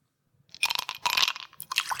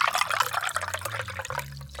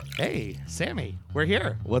Hey, Sammy, we're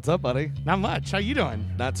here. What's up, buddy? Not much. How you doing?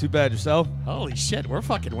 Not too bad. Yourself? Holy shit, we're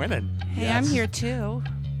fucking winning. Hey, I'm here too.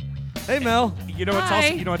 Hey, Mel. You know what's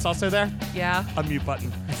Hi. also there? Yeah. A mute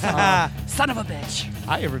button. Son of a bitch.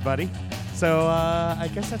 Hi, everybody. So I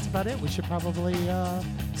guess that's about it. We should probably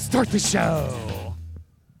start the show.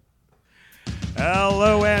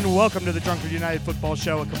 Hello and welcome to the Drunkard United Football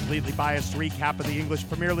Show, a completely biased recap of the English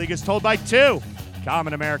Premier League as told by two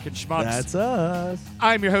common American schmucks. That's us.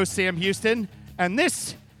 I'm your host, Sam Houston, and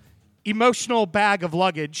this emotional bag of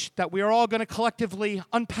luggage that we are all going to collectively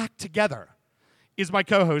unpack together is my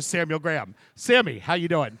co-host, Samuel Graham. Sammy, how you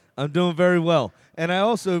doing? I'm doing very well. And I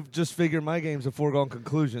also just figured my game's a foregone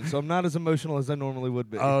conclusion, so I'm not as emotional as I normally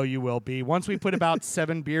would be. Oh, you will be. Once we put about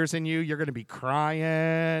 7 beers in you, you're going to be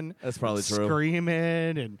crying. That's probably true.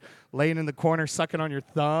 Screaming and laying in the corner, sucking on your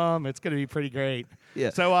thumb. It's going to be pretty great.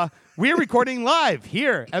 Yeah. So we're recording live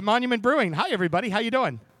here at Monument Brewing. Hi, everybody. How you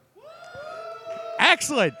doing?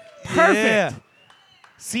 Excellent. Perfect. Yeah.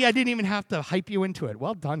 See, I didn't even have to hype you into it.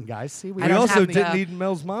 Well done, guys. See, We I don't also have didn't the- need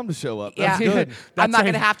Mel's mom to show up. Yeah. That's good. I'm That's not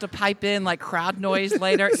going right. to have to pipe in like crowd noise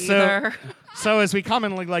later either. So as we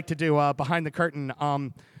commonly like to do behind the curtain,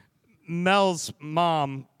 Mel's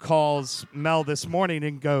mom calls Mel this morning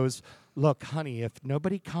and goes, "Look, honey, if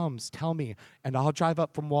nobody comes, tell me, and I'll drive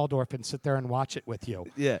up from Waldorf and sit there and watch it with you."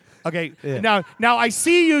 Yeah. Okay. Yeah. Now I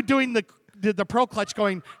see you doing the pearl clutch,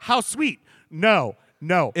 going, "How sweet."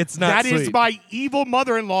 No, It's not That is sweet. my evil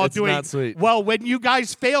mother-in-law It's doing. not sweet. Well, when you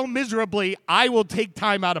guys fail miserably, I will take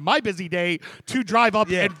time out of my busy day to drive up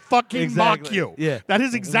Yeah, and fucking mock exactly. you. Yeah. That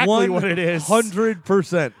is exactly what it is.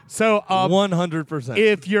 100%. So, 100%.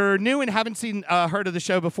 if you're new and haven't heard of the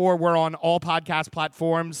show before, we're on all podcast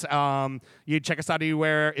platforms. You check us out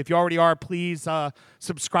anywhere. If you already are, please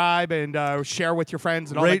subscribe and share with your friends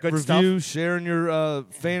and all Rate, that good review, sharing your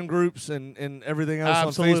fan groups and everything else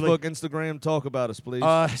Absolutely. on Facebook, Instagram. Talk about us, please.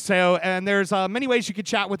 stuff. And there's many ways you could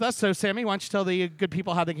chat with us. So, Sammy, why don't you tell the good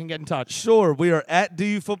people how they can get in touch? Sure. We are at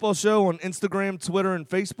DU Football Show on Instagram, Twitter, and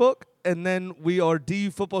Facebook. And then we are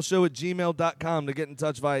dufootballshow@gmail.com to get in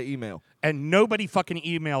touch via email. And nobody fucking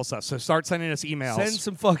emails us, so start sending us emails. Send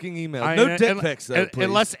some fucking emails. I No mean, dick pics, though,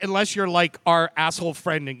 please. unless you're like our asshole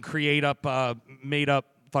friend and create up made up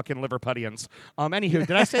fucking Liverpudlians. Anywho,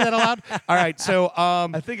 did I say that aloud? All right, so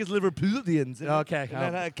I think it's Liverpoolians. Okay.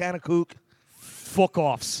 Isn't that kind of kook? fuck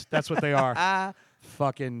offs. That's what they are.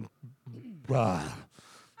 Fucking.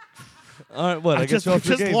 All right, what? I guess you're off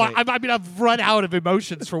your game, mate. I mean, I've run out of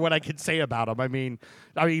emotions for what I could say about them. I mean,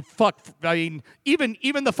 fuck. I mean,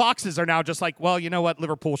 even the Foxes are now just like, well, you know what?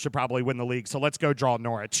 Liverpool should probably win the league, so let's go draw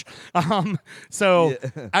Norwich.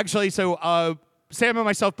 Actually, Sam and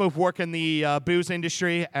myself both work in the booze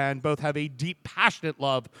industry and both have a deep, passionate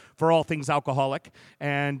love for all things alcoholic.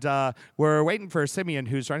 And we're waiting for Simeon,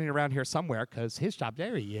 who's running around here somewhere, because his job,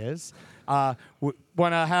 there he is. Want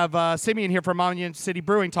to have Simeon here from Monument City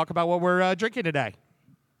Brewing talk about what we're drinking today.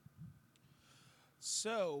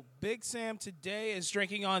 So, Big Sam today is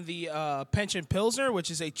drinking on the Pension Pilsner,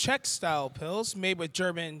 which is a Czech-style pils made with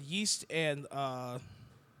German yeast and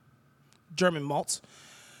German malts.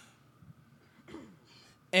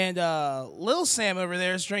 And Lil Sam over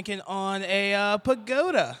there is drinking on a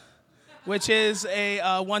Pagoda, which is a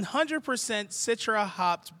 100% Citra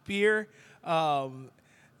hopped beer.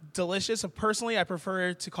 Delicious. Personally, I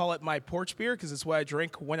prefer to call it my porch beer because it's what I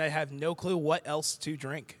drink when I have no clue what else to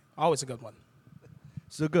drink. Always a good one.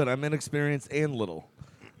 So good. I'm inexperienced and little.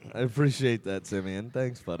 I appreciate that, Simeon.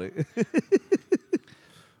 Thanks, buddy.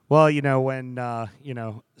 Well, when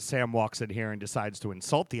Sam walks in here and decides to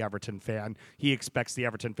insult the Everton fan, he expects the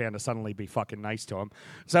Everton fan to suddenly be fucking nice to him.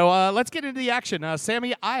 So let's get into the action.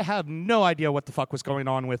 Sammy, I have no idea what the fuck was going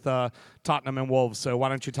on with Tottenham and Wolves, so why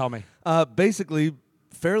don't you tell me? Basically,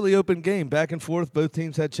 fairly open game. Back and forth. Both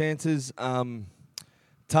teams had chances.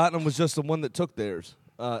 Tottenham was just the one that took theirs,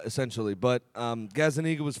 essentially. But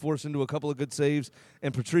Gazzaniga was forced into a couple of good saves,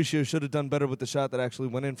 and Patricio should have done better with the shot that actually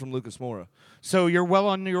went in from Lucas Moura. So you're well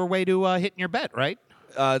on your way to hitting your bet, right?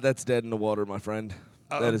 That's dead in the water, my friend.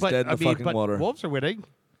 That is dead in the fucking but water. Wolves are winning.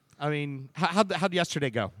 I mean, how'd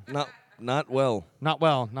yesterday go? Not well. Not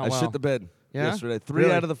well. I shit the bed yesterday. 3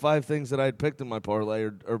 Really? out of the 5 things that I had picked in my parlay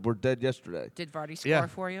were dead yesterday. Did Vardy score Yeah.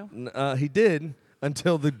 for you? He did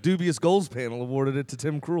until the dubious goals panel awarded it to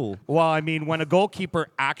Tim Krul. Well, I mean, when a goalkeeper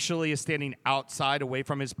actually is standing outside away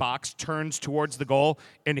from his box, turns towards the goal,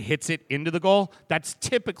 and hits it into the goal, that's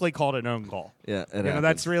typically called an own goal. Yeah, it that's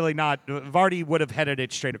happens. really not. Vardy would have headed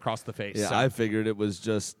it straight across the face. Yeah, so. I figured it was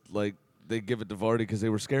just like they give it to Vardy because they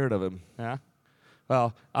were scared of him. Yeah.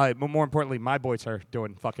 Well, more importantly, my boys are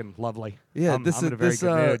doing fucking lovely. Yeah, I'm in a very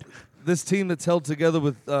good mood. This team that's held together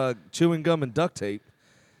with chewing gum and duct tape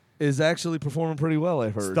is actually performing pretty well, I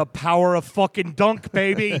heard. It's the power of fucking dunk,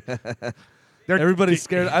 baby. Everybody's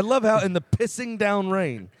scared. I love how in the pissing down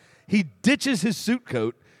rain, he ditches his suit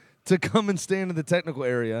coat to come and stand in the technical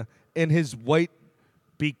area in his white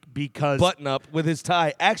because button-up with his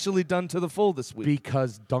tie actually done to the full this week.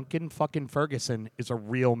 Because Duncan fucking Ferguson is a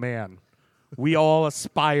real man. We all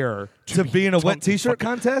aspire to be in a wet Duncan T-shirt fucking-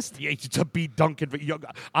 contest? Yeah, to be Duncan.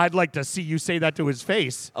 I'd like to see you say that to his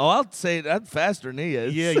face. Oh, I'll say that faster than he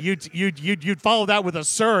is. Yeah, you'd follow that with a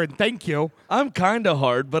sir and thank you. I'm kind of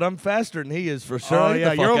hard, but I'm faster than he is for sure. Oh Get yeah,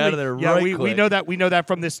 the you're fuck only, out of there yeah. right we quick. know that. We know that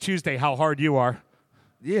from this Tuesday how hard you are.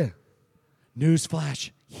 Yeah.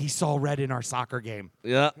 Newsflash: he saw red in our soccer game.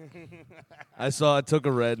 Yeah. I took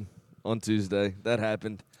a red on Tuesday. That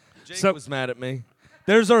happened. Jake was mad at me.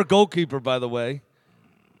 There's our goalkeeper, by the way.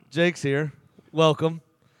 Jake's here. Welcome.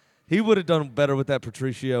 He would have done better with that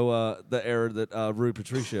Patricio, the error that Rui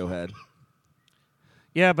Patricio had.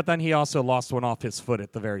 Yeah, but then he also lost one off his foot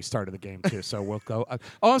at the very start of the game too. So we'll go.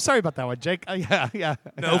 I'm sorry about that one, Jake. Yeah.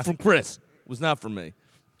 No, from Chris. Was not from me.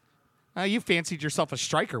 You fancied yourself a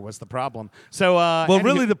striker was the problem. So Well,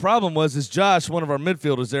 really, the problem is Josh, one of our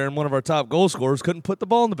midfielders there and one of our top goal scorers, couldn't put the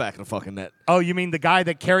ball in the back of the fucking net. Oh, you mean the guy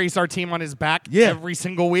that carries our team on his back Yeah. every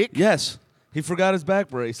single week? Yes. He forgot his back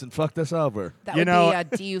brace and fucked us over. That You would know- be a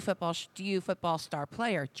DU football star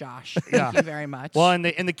player, Josh. Yeah. Thank you very much. Well, and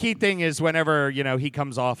the key thing is whenever he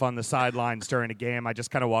comes off on the sidelines during a game, I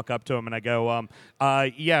just kind of walk up to him and I go,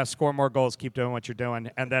 yeah, score more goals, keep doing what you're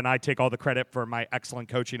doing, and then I take all the credit for my excellent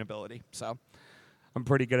coaching ability. So I'm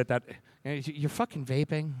pretty good at that. You're fucking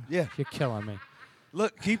vaping. Yeah. You're killing me.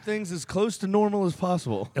 Look, keep things as close to normal as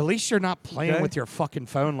possible. At least you're not playing Okay. with your fucking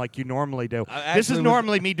phone like you normally do. I This is actually was-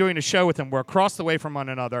 normally me doing a show with him. We're across the way from one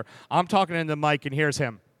another. I'm talking into the mic, and here's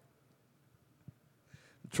him.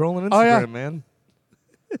 Trolling Instagram, Oh, yeah. man.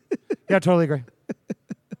 Yeah, totally agree.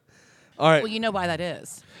 All right. well, you know why that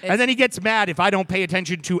is. And then he gets mad if I don't pay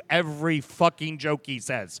attention to every fucking joke he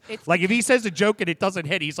says. It's- Like if he says a joke and it doesn't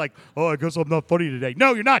hit, he's like, "Oh, I guess I'm not funny today."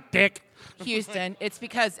 No, you're not, dick. Houston, it's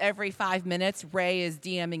because every 5 minutes Ray is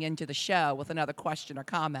DMing into the show with another question or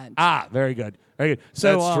comment. Ah, very good, very good.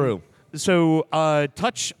 So That's true. So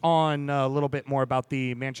touch on a little bit more about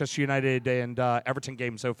the Manchester United and Everton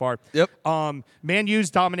game so far. Yep. Man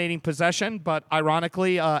U's dominating possession, but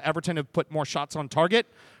ironically, Everton have put more shots on target.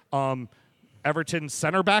 Everton's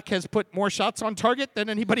center back has put more shots on target than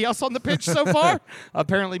anybody else on the pitch so far.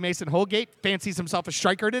 Apparently, Mason Holgate fancies himself a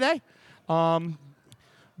striker today.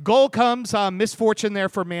 Goal comes, misfortune there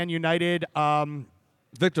for Man United.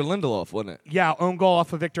 Victor Lindelof, wasn't it? Yeah, own goal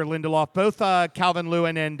off of Victor Lindelof. Both Calvin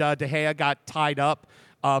Lewin and De Gea got tied up.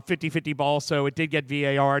 50-50 ball, so it did get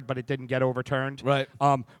VAR'd, but it didn't get overturned. Right.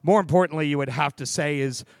 More importantly, you would have to say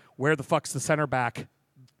is where the fuck's the center back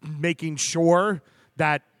making sure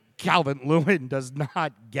that Calvin Lewin does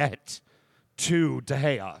not get to De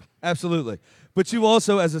Gea. Absolutely. But you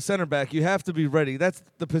also, as a center back, you have to be ready. That's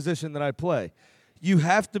the position that I play. You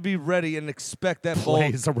have to be ready and expect that ball. Play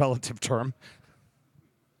is a relative term.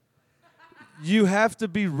 You have to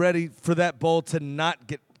be ready for that ball to not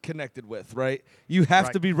get connected with, right? You have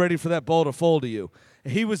Right. to be ready for that ball to fall to you.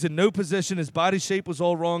 He was in no position. His body shape was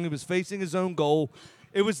all wrong. He was facing his own goal.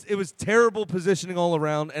 It was terrible positioning all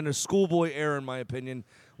around and a schoolboy error, in my opinion.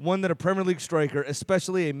 One that a Premier League striker,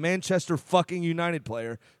 especially a Manchester fucking United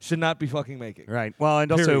player, should not be fucking making. Right. Well,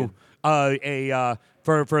 and also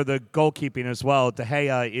for the goalkeeping as well, De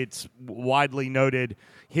Gea, it's widely noted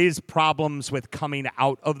his problems with coming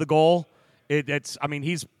out of the goal.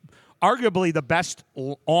 He's arguably the best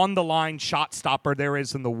on the line shot stopper there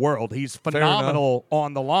is in the world. He's phenomenal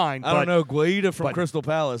on the line. I don't know, Guaita from Crystal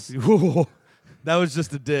Palace. That was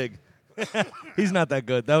just a dig. He's not that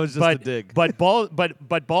good. That was just a dig. But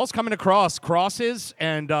balls coming across crosses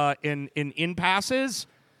and in passes,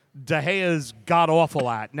 De Gea's god awful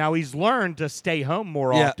at. Now he's learned to stay home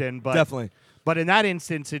more Yeah, often, but definitely. But in that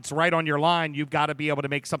instance, it's right on your line. You've got to be able to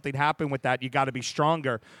make something happen with that. You got to be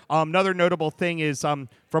stronger. Another notable thing is from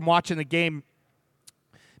watching the game,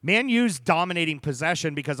 Man U's dominating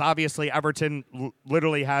possession because obviously Everton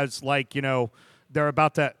literally has they're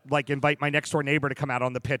about to invite my next door neighbor to come out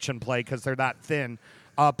on the pitch and play because they're that thin.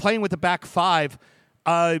 Playing with the back five,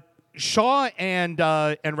 Shaw and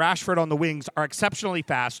Rashford on the wings are exceptionally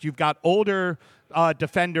fast. You've got older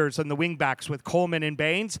defenders and the wing backs with Coleman and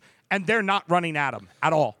Baines, and they're not running at them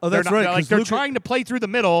at all. Oh, that's they're not, right, 'cause They're Luka- trying to play through the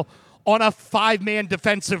middle on a 5-man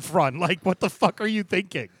defensive front. Like, what the fuck are you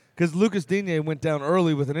thinking? because Lucas Digne went down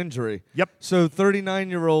early with an injury. Yep. So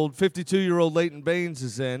 39-year-old, 52-year-old Leighton Baines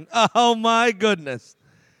is in. Oh, my goodness.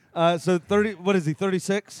 So 30, what is he,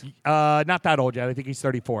 36? Not that old yet. I think he's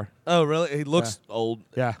 34. Oh, really? He looks old.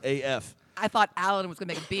 Yeah. AF. I thought Alan was going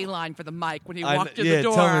to make a beeline for the mic when he I walked kn- in yeah, the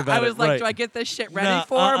door. tell me about I was it, like, right. do I get this shit ready No,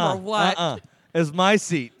 for him or what? It's my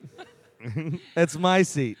seat. It's my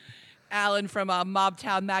seat. Alan from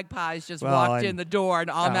Mobtown Magpies just Well, walked and- in the door and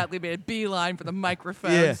automatically made a beeline for the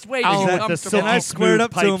microphone. Yeah. It's way Alan too with the comfortable. silky And I squared smooth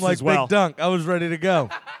up to him pipes like as well. Big Dunk. I was ready to go.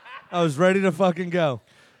 I was ready to fucking go.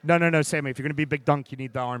 No, Sammy. If you're going to be Big Dunk, you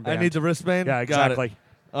need the armband. I need the wristband? Yeah, Got it. exactly.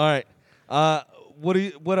 All right.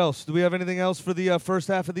 What else? Do we have anything else for the first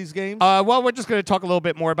half of these games? Well, we're just going to talk a little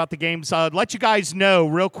bit more about the games. Let you guys know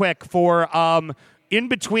real quick for in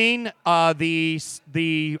between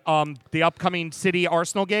the upcoming City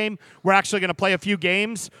Arsenal game, we're actually going to play a few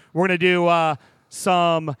games. We're going to do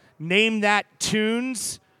some Name That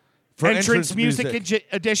Tunes For entrance entrance music music.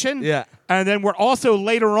 edition. Yeah. And then we're also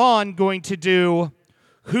later on going to do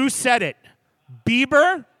Who Said It?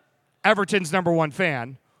 Bieber, Everton's number one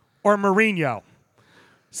fan, or Mourinho.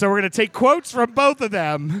 So we're going to take quotes from both of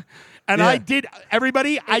them. And Yeah. I gave harder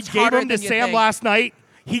them to than you Sam think. last night.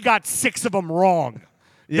 He got 6 of them wrong.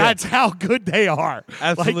 Yeah. That's how good they are.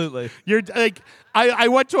 Absolutely. Like, you're like, I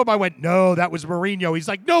went to him. I went, no, that was Mourinho. He's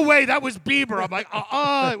like, no way, that was Bieber. I'm like,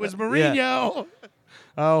 it was Mourinho.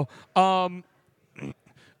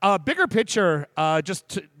 Bigger picture,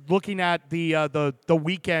 looking at the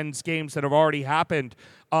weekend's games that have already happened.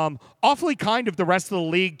 Awfully kind of the rest of the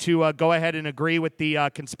league to go ahead and agree with the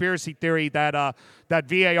conspiracy theory that that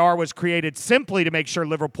VAR was created simply to make sure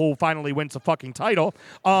Liverpool finally wins a fucking title.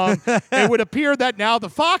 It would appear that now the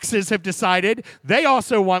Foxes have decided they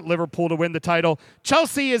also want Liverpool to win the title.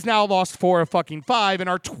 Chelsea has now lost 4 of fucking 5 and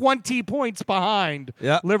are 20 points behind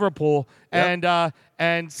Yep. Liverpool. Yep.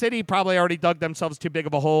 And City probably already dug themselves too big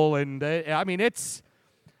of a hole. And I mean, it's.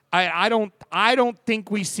 I don't think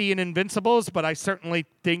we see an Invincibles, but I certainly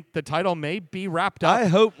think the title may be wrapped up. I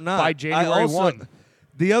hope not. by I January also- 1.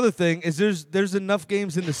 The other thing is there's enough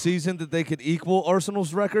games in the season that they could equal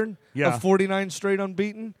Arsenal's record Yeah. of 49 straight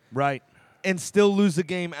unbeaten Right. and still lose a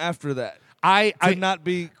game after that. I Not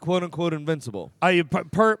be quote unquote invincible.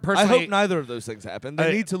 personally, I hope neither of those things happen. They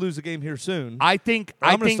I- need to lose a game here soon. I think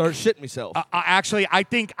I'm going to start shitting myself. Actually, I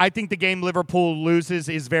think the game Liverpool loses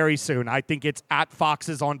is very soon. I think it's at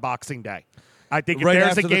Fox's on Boxing Day. I think if Right there's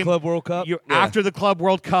after a the game Club World Cup? Yeah. after the Club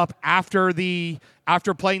World Cup, after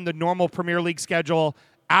playing the normal Premier League schedule,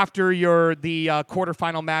 after the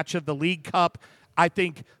quarterfinal match of the League Cup, I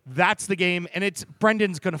think that's the game, and it's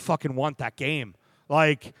Brendan's gonna fucking want that game.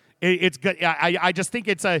 Like it's good. I just think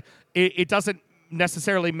it doesn't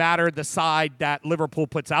necessarily matter the side that Liverpool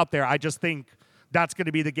puts out there. I just think that's going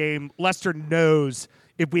to be the game. Leicester knows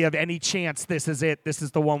if we have any chance, this is it. This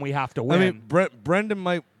is the one we have to win. I mean, Brendan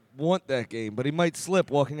might want that game, but he might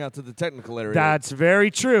slip walking out to the technical area. That's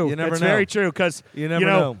very true. You never That's know. very true because You never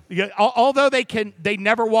know. Although they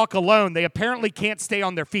never walk alone. They apparently can't stay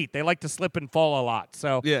on their feet. They like to slip and fall a lot.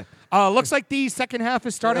 So Yeah. looks like the second half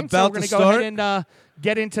is starting. So About we're going to to go ahead start. and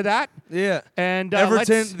get into that. Yeah. And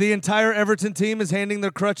Everton, the entire Everton team is handing their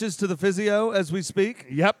crutches to the physio as we speak.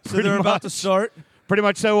 Yep, So pretty they're about to much. start. Pretty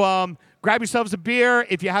much. So grab yourselves a beer.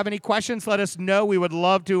 If you have any questions, let us know. We would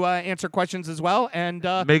love to answer questions as well. And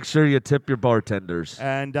Make sure you tip your bartenders.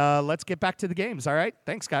 let's get back to the games. All right.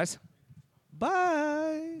 Thanks, guys.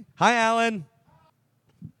 Bye. Hi, Alan.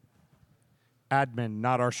 Admin,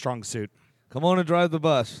 not our strong suit. Come on and drive the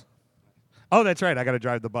bus. Oh, that's right. I got to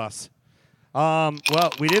drive the bus. Well,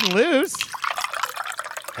 we didn't lose.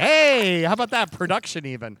 Hey, how about that production?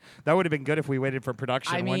 Even that would have been good if we waited for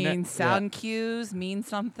production. I wouldn't mean, it? sound cues mean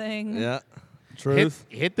something. Yeah. Truth.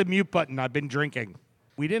 Hit the mute button. I've been drinking.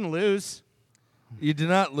 We didn't lose. You did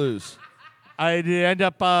not lose. I did end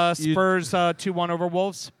up Spurs 2-1 over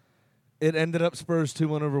Wolves. It ended up Spurs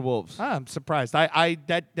 2-1 over Wolves. I'm surprised.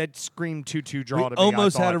 That screamed 2-2 draw We to me.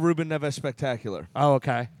 almost I had a thought. Ruben Neves spectacular, Oh,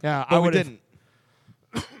 okay. Yeah, but I we would didn't.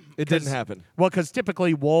 It didn't happen. Well, because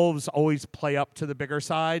typically Wolves always play up to the bigger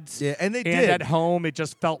sides. Yeah, and they and did. at home, it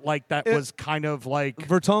just felt like that It- was kind of like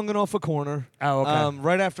Vertonghen off a corner. Oh, okay.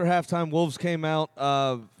 Right after halftime, Wolves came out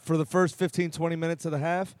for the first 15, 20 minutes of the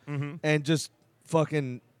half and just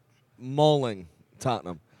fucking mauling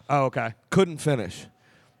Tottenham. oh, okay. Couldn't finish.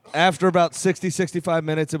 After about 60, 65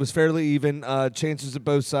 minutes, it was fairly even. Chances at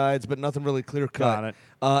both sides, but nothing really clear cut. Got it.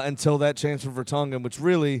 Until that chance for Vertonghen, which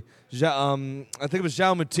really, I think it was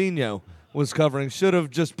João Moutinho was covering. Should have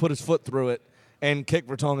just put his foot through it and kicked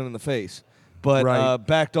Vertonghen in the face. But Right.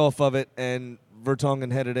 backed off of it, and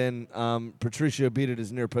Vertonghen headed in. Patricio beat it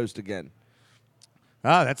his near post again.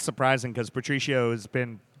 Ah, that's surprising because Patricio has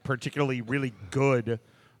been particularly really good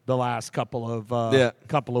the last couple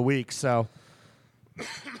of weeks. So, all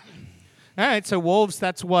right. So Wolves,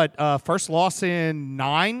 that's what first loss in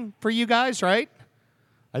 9 for you guys, right?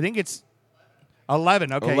 I think it's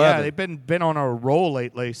 11. Okay, 11. yeah, they've been on a roll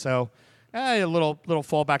lately. So. A little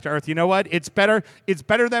fall back to earth. You know what? It's better. It's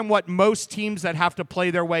better than what most teams that have to play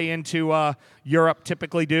their way into Europe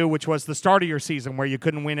typically do, which was the start of your season where you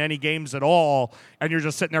couldn't win any games at all, and you're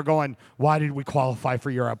just sitting there going, "Why did we qualify for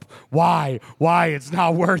Europe? Why? Why? It's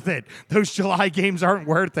not worth it. Those July games aren't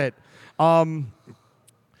worth it."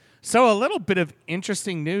 So a little bit of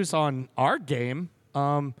interesting news on our game.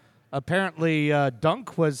 Apparently,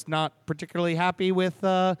 Dunk was not particularly happy with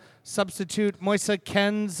substitute Moise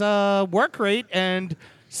Ken's work rate and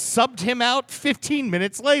subbed him out 15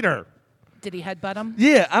 minutes later. Did he headbutt him?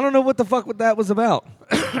 Yeah, I don't know what the fuck that was about.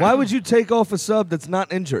 Why would you take off a sub that's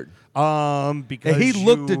not injured? Because And he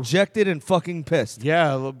looked you- dejected and fucking pissed.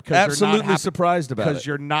 Yeah, because Absolutely surprised about because it.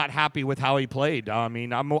 you're not happy with how he played. I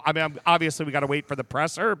mean, obviously we got to wait for the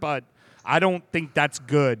presser, but I don't think that's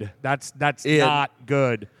good. That's Yeah. not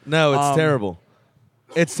good. No, it's terrible.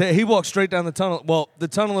 He walked straight down the tunnel. Well, the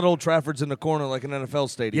tunnel at Old Trafford's in the corner like an NFL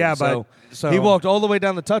stadium. Yeah, so he walked all the way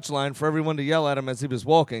down the touchline for everyone to yell at him as he was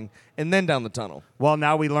walking, and then down the tunnel. Well,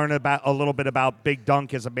 now we learn about a little bit about Big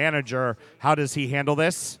Dunk as a manager. How does he handle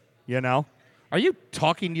this? You know, are you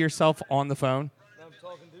talking to yourself on the phone? I'm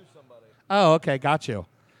talking to somebody. Oh, okay, got you.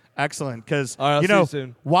 Excellent, because All right, I'll you see know, you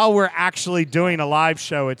soon. while we're actually doing a live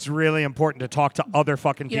show, it's really important to talk to other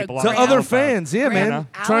fucking You know, people. to on To the other telephone. fans, yeah, Graham, man.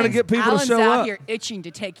 Trying to get people Alan's to show out up. here itching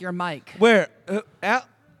to take your mic. Where?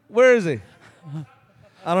 Where is he?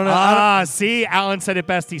 I don't know. See, Alan said it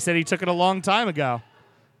best. He said he took it a long time ago.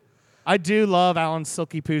 I do love Alan's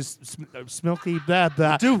silky poos, smilky. Blah,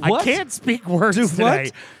 blah. Do what? I can't speak words Do today.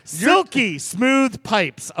 what? Silky, smooth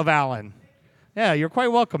pipes of Alan. Yeah, you're quite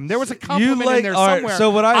welcome. There was a compliment in there all right, somewhere. so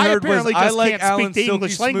what I heard was apparently I just like can't Alan's speak the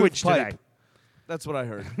English silky language smooth today. pipe. That's what I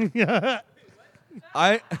heard.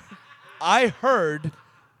 I heard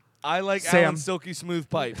I like Sam. Alan's silky smooth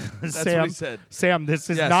pipe. That's Sam, what he said. Sam, this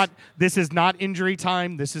is Yes. not injury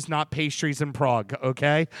time. This is not pastries in Prague.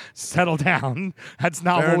 Okay, settle down. That's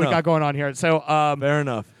not Fair what we enough. got going on here. So, Fair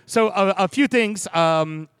enough. So a few things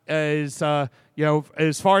is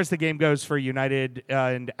as far as the game goes for United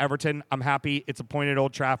and Everton, I'm happy. It's a point at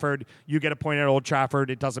Old Trafford. You get a point at Old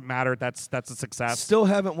Trafford. It doesn't matter. That's a success. Still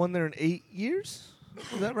haven't won there in 8 years?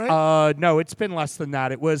 Is that right? No, it's been less than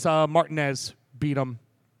that. It was Martinez beat them.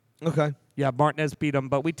 Okay. Yeah, Martinez beat them,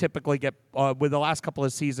 but we typically get with the last couple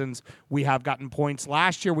of seasons we have gotten points.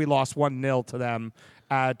 Last year we lost 1-0 to them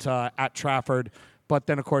at Trafford, but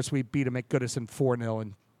then of course we beat them at Goodison 4-0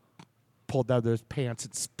 and pulled down those pants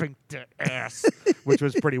and spanked their ass, which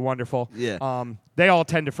was pretty wonderful. Yeah. They all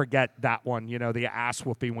tend to forget that one, the ass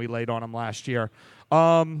whooping we laid on them last year.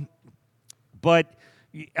 But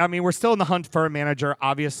I mean, we're still in the hunt for a manager.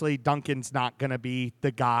 Obviously, Duncan's not going to be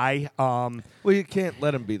the guy. Well, you can't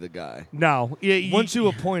let him be the guy. No. Once you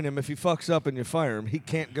appoint him, if he fucks up and you fire him, he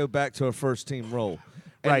can't go back to a first-team role.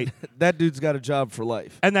 And Right. that dude's got a job for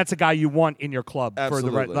life. And that's a guy you want in your club for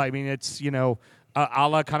Absolutely. the right. I mean, it's a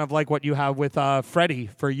la kind of like what you have with Freddie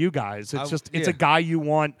for you guys. It's Yeah. a guy you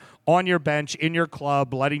want on your bench in your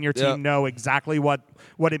club, letting your team Yeah. know exactly what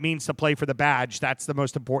it means to play for the badge. That's the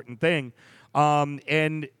most important thing.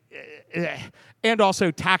 And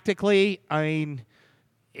also tactically, I mean,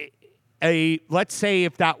 let's say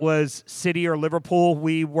if that was City or Liverpool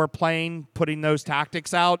we were playing, putting those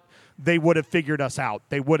tactics out, they would have figured us out.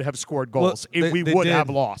 They would have scored goals. Well, We they would did. have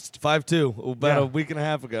lost. 5-2, about Yeah. a week and a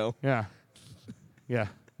half ago. Yeah. Yeah.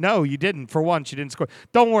 No, you didn't. For once, you didn't score.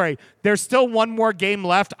 Don't worry. There's still one more game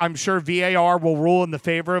left. I'm sure VAR will rule in the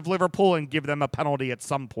favor of Liverpool and give them a penalty at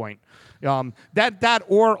some point. That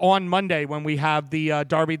or on Monday when we have the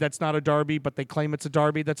derby that's not a derby, but they claim it's a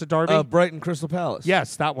derby that's a derby. Brighton Crystal Palace.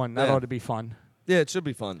 Yes, that one. That Yeah. ought to be fun. Yeah, it should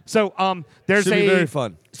be fun. So there's Should be very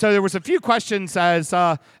fun. So there was a few questions as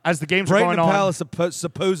the games were Brighton going and on. Palace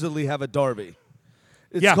supposedly have a derby.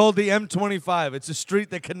 It's Yeah. called the M25. It's a street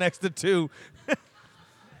that connects the two.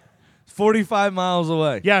 45 miles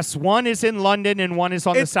away. Yes, one is in London and one is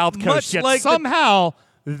on the It's South Coast. much Yet like the- somehow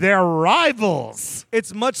they're rivals.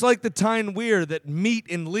 It's much like the Tyne Weir that meet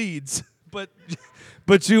in Leeds, but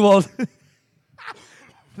you all.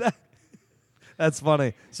 That's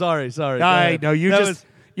funny. Sorry. Go I ahead. know you That just. was-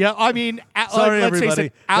 Yeah, I mean, Sorry, let's face everybody.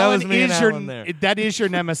 it. That Alan was me and is Alan there. that is your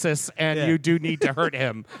nemesis, and Yeah. you do need to hurt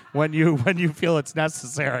him when you feel it's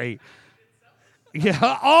necessary. Yeah.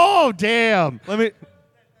 Oh, damn. Let me.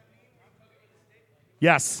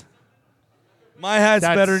 Yes. My hat's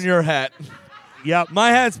That's- better than your hat. Yep. My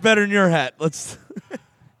hat's better than your hat. Let's.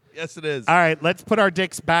 Yes, it is. All right, let's put our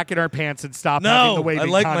dicks back in our pants and stop No, having the waving I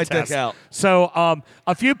like my contest. dick out. So,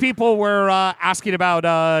 a few people were asking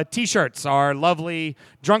about T-shirts, our lovely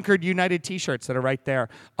Drunkard United T-shirts that are right there.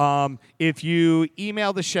 If you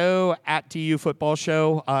email the show at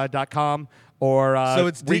dufootballshow.com or so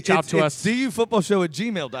it's reach out to us.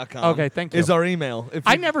 dufootballshow@gmail.com. Okay, thank you. Is our email. If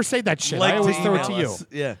I you never say that shit. like I always to throw it to email you. us,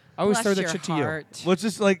 Yeah. I always Bless throw that your shit to you. heart. Well, it's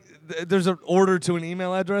just like there's an order to an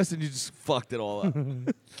email address, and you just fucked it all up.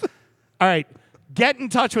 All right. Get in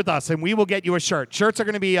touch with us, and we will get you a shirt. Shirts are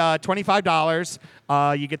going to be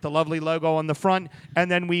 $25. You get the lovely logo on the front,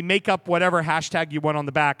 and then we make up whatever hashtag you want on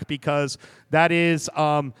the back because that is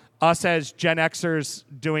us as Gen Xers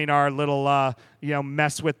doing our little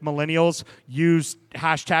mess with millennials. Use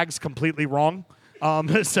hashtags completely wrong.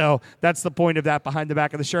 So that's the point of that behind the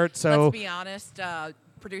back of the shirt. So Let's be honest.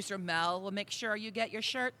 Producer Mel will make sure you get your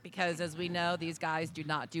shirt because, as we know, these guys do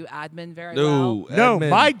not do admin very well. no, admin.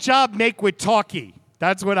 my job make with talkie.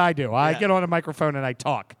 That's what I do. I get on a microphone and I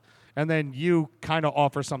talk. And then you kind of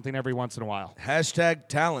offer something every once in a while. Hashtag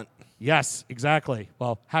talent. Yes, exactly.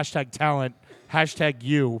 Well, hashtag talent, hashtag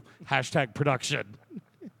you, hashtag production.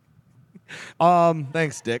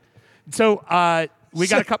 Thanks, Dick. So we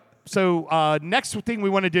got a couple. So next thing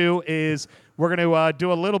we want to do is we're going to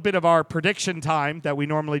do a little bit of our prediction time that we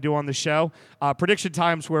normally do on the show. Prediction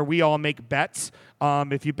times where we all make bets.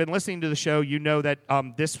 If you've been listening to the show, you know that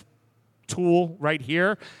this tool right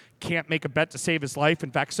here can't make a bet to save his life.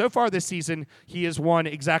 In fact, so far this season, he has won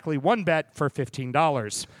exactly one bet for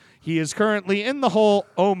 $15. He is currently in the hole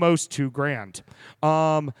almost $2,000.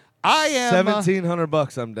 I am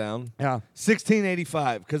 $1,700. I'm down. Yeah.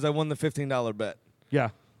 $1,685 because I won the $15 bet. Yeah.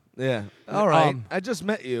 Yeah. All right. I just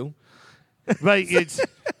met you. But it's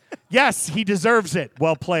yes, he deserves it.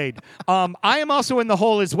 Well played. I am also in the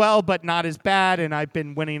hole as well, but not as bad, and I've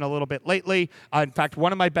been winning a little bit lately. In fact,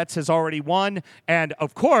 one of my bets has already won, and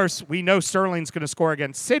of course, we know Sterling's going to score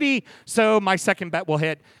against City, so my second bet will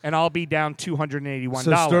hit, and I'll be down $281.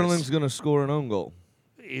 So Sterling's going to score an own goal.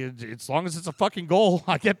 As long as it's a fucking goal,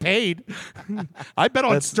 I get paid. I bet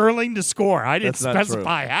on Sterling to score. I didn't that's not true.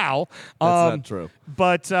 specify how. That's not true.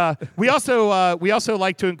 But we also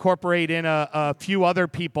like to incorporate in a few other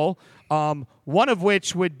people. One of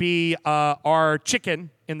which would be our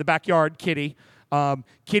chicken in the backyard, Kitty.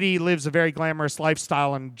 Kitty lives a very glamorous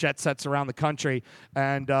lifestyle and jet sets around the country.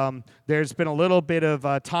 And there's been a little bit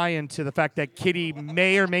of tie-in to the fact that Kitty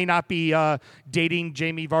may or may not be dating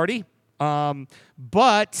Jamie Vardy.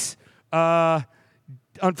 But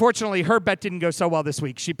unfortunately, her bet didn't go so well this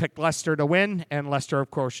week. She picked Leicester to win, and Leicester,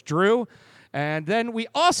 of course, drew. And then we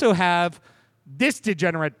also have this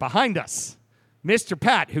degenerate behind us, Mr.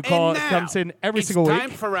 Pat, who comes in every single week. It's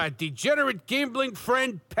time for our degenerate gambling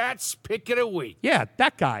friend, Pat's Pick of the Week. Yeah,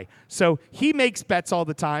 that guy. So he makes bets all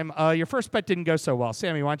the time. Your first bet didn't go so well.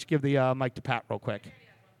 Sammy, why don't you give the mic to Pat real quick?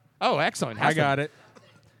 Oh, excellent. I got it.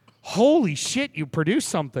 Holy shit, you produced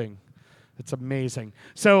something. It's amazing.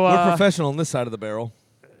 So We're professional on this side of the barrel.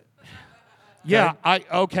 Yeah,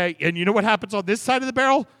 okay. And you know what happens on this side of the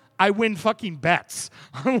barrel? I win fucking bets.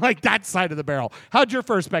 Unlike that side of the barrel. How'd your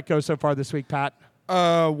first bet go so far this week, Pat?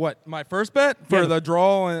 What? My first bet for Yeah. the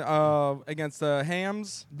draw against the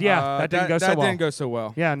Hams? Yeah, that didn't go so well. That didn't go so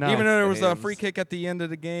well. Yeah, no. Even though there was a Hams. free kick at the end of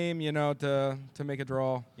the game, to make a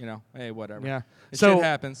draw, hey, whatever. Yeah. It So- shit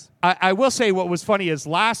happens. I will say what was funny is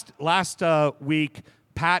last week,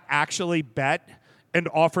 Pat actually bet and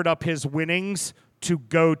offered up his winnings to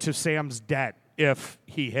go to Sam's debt if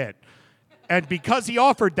he hit. And because he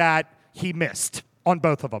offered that, he missed on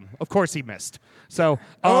both of them. Of course he missed. So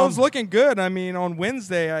It was looking good. I mean, on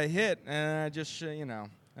Wednesday I hit, and I just,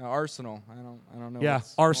 Arsenal. I don't know. yeah,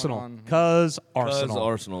 what's Arsenal. going on. Because Arsenal.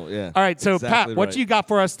 Arsenal, yeah. All right, so Exactly Pat, what right. do you got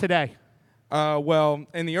for us today? Well,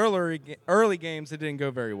 in the early games, it didn't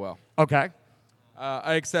go very well. Okay.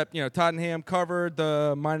 Except, Tottenham covered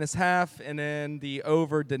the -0.5, and then the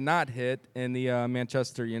over did not hit in the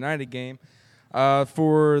Manchester United game.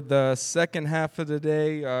 For the second half of the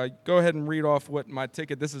day, go ahead and read off what my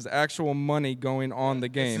ticket. This is actual money going on the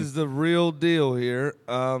game. This is the real deal here.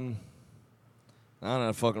 I don't know how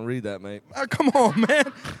to fucking read that, mate. Come on,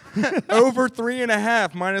 man. Over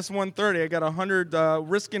 3.5 -130. I got 100,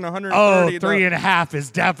 risking 130. Oh, 3.5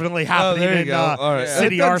 is definitely happening there you in go. All right.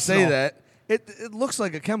 City It doesn't Arsenal. say that. It looks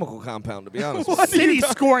like a chemical compound, to be honest with you. City's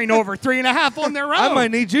scoring over 3.5 on their own. I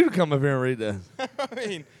might need you to come over here and read that. I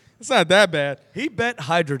mean, it's not that bad. He bet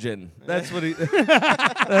hydrogen. That's what he...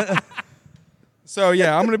 So,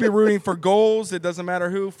 yeah, I'm going to be rooting for goals. It doesn't matter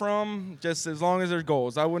who from, just as long as there's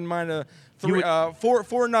goals. I wouldn't mind a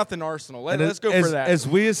 4-0 Arsenal. Let's go for that. As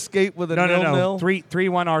we escape with a No. nil-nil.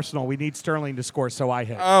 3-1 Arsenal. We need Sterling to score, so I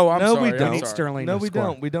hit. Oh, I'm No, sorry. we don't. I'm need sorry. Sterling No, to we score.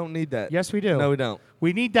 don't. We don't need that. Yes, we do. No, we don't.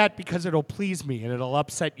 We need that because it'll please me and it'll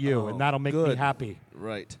upset you, and that'll make me good. happy.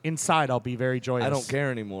 Right. Inside, I'll be very joyous. I don't care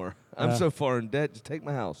anymore. I'm so far in debt. Just take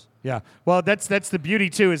my house. Yeah. Well, that's the beauty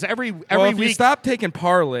too. Is every Well, if week. you stop taking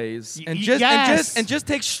parlays and yes. just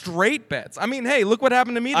take straight bets. I mean, hey, look what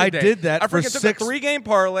happened to me I today. did that I for freaking took 6 a 3-game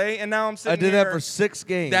parlay, and now I'm sitting I did that here for 6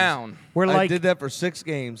 games. down. We're I like, did that for 6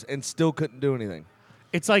 games and still couldn't do anything.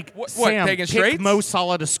 it's like What, Sam, taking pick straights? Mo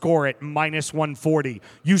Salah to score at -140.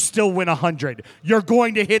 You still win 100. You're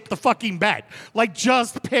going to hit the fucking bet. Like,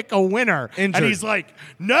 just pick a winner. Injured. And he's like,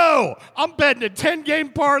 no, I'm betting a 10-game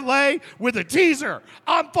parlay with a teaser.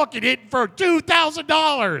 I'm fucking hitting for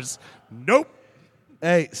 $2,000. Nope.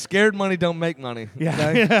 Hey, scared money don't make money. Yeah.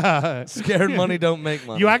 okay? Yeah. Scared money don't make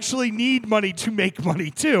money. You actually need money to make money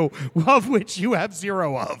too, of which you have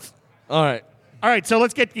 0 of. All right. All right, so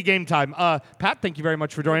let's get to game time. Pat, thank you very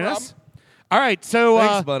much for joining us. All right, so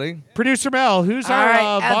Thanks, buddy. Producer Mel, who's All our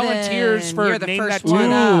right, Evan, volunteers for you're the Name first That one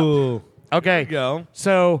Tune? up. Ooh. Okay, go.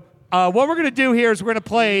 So what we're going to do here is we're going to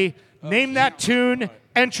play Name That Tune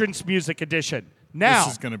Entrance Music Edition. Now,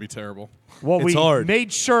 This is going to be terrible. what we It's hard.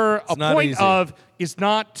 made sure a not point easy. of is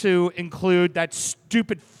not to include that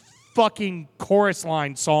stupid fucking chorus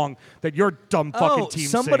line song that your dumb fucking team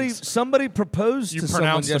sings. somebody proposed You to someone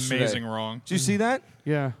pronounced yesterday. amazing wrong. Did you see that?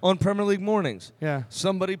 Yeah, On Premier League mornings. yeah,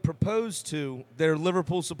 Somebody proposed to their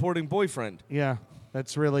Liverpool supporting boyfriend. yeah.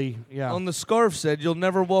 That's really, yeah. On the scarf said, "You'll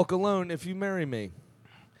never walk alone if you marry me."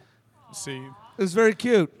 See, It was very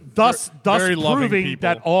cute. Thus very loving proving people.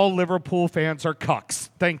 that all Liverpool fans are cucks.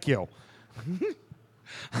 Thank you.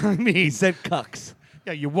 I mean, He said cucks.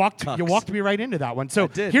 yeah, you walked me right into that one. So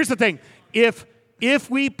did. here's the thing: if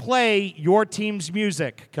we play your team's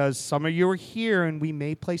music, because some of you are here and we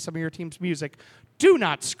may play some of your team's music, do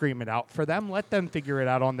not scream it out for them. Let them figure it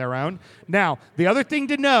out on their own. Now, the other thing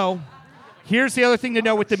to know. Here's the other thing to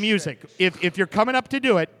know with the music. If you're coming up to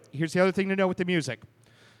do it, here's the other thing to know with the music.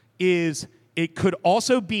 Is it could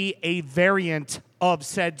also be a variant of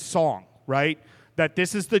said song, right? That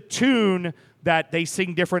this is the tune that they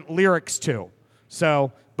sing different lyrics to.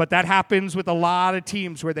 So, but that happens with a lot of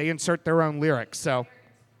teams where they insert their own lyrics. So,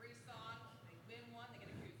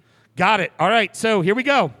 got it. All right, so here we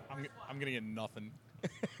go. I'm going to get nothing.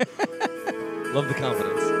 Love the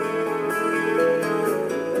confidence.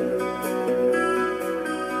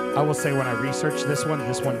 I will say when I researched this one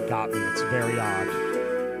got me. It's very odd.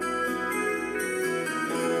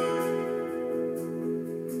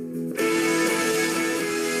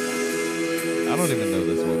 I don't even know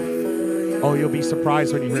this one. Oh, you'll be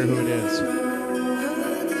surprised when you hear who it is.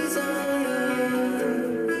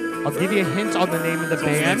 I'll give you a hint on the name of the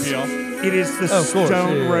band. EPL. It is the Oh, of course,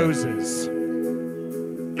 Stone yeah. Roses.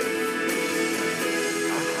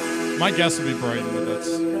 My guess would be Brighton, but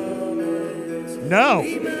that's... No.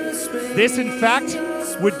 This, in fact,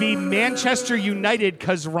 would be Manchester United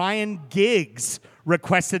because Ryan Giggs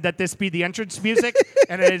requested that this be the entrance music,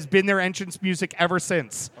 and it has been their entrance music ever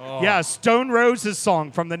since. Yeah, Stone Roses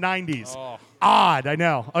song from the 90s. Odd, I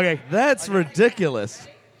know. Okay, That's ridiculous.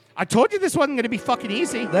 I told you this wasn't going to be fucking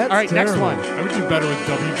easy. That's All right, next terrible. one. I would do better with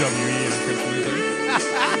WWE entrance music.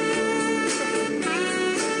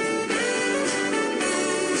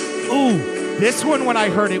 Ooh, this one when I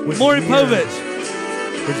heard it was Maury weird. Povich.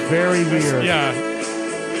 It was very weird. Yeah.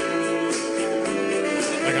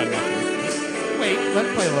 I got nothing. Wait, let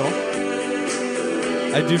it play a little.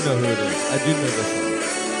 I do know who it is. I do know this one.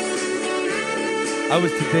 I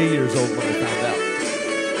was today years old when I found out.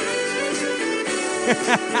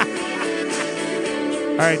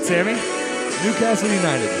 All right, Sammy. Newcastle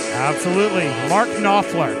United. Absolutely. Mark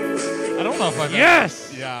Knopfler. I don't know if I've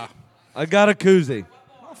Yes! Yeah. I got a koozie.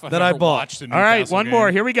 If I've That I ever bought. watched a All right, Newcastle one game.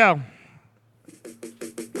 more. Here we go.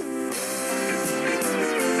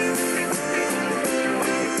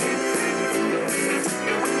 Do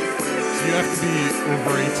you have to be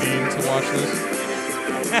over 18 to watch this?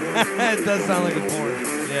 It does sound like a porn.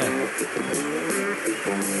 Yeah.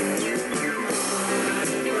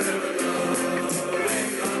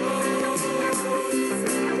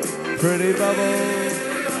 Pretty bubbles.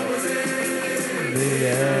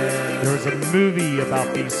 Yeah. There was a movie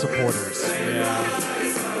about these supporters. Yeah.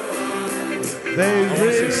 They I want to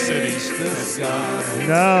reach say City. the sky.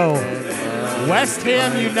 No. West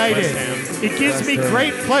Ham United. West Ham. It gives me West Ham.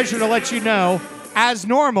 great pleasure to let you know, as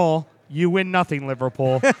normal, you win nothing,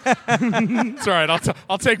 Liverpool. It's all right.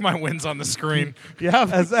 I'll take my wins on the screen. Yeah. All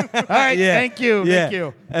right. Yeah. Thank you. Yeah. Thank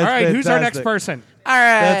you. That's All right. Who's our next fantastic. person? All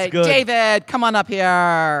right, good. David, come on up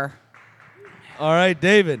here. All right,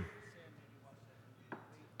 David.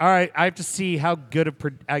 All right, I have to see how good of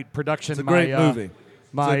production It's a great movie.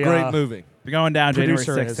 My It's a great movie. You're going down January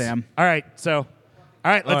producer 6th, is. Sam. All right,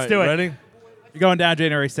 let's do it. Ready? You're going down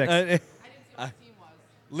January 6th.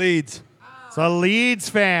 Leeds. So Leeds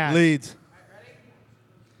fan. Leeds.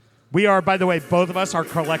 We are, by the way, both of us are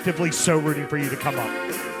collectively so rooting for you to come up.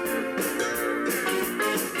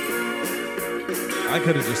 I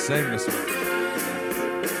could have just sang this one.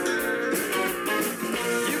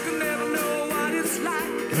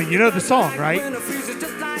 I mean, you know the song, right?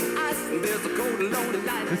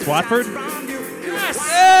 It's Watford? Winner!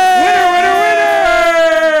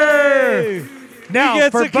 Now,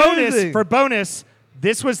 gets for a koozie. bonus,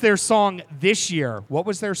 this was their song this year. What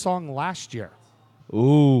was their song last year?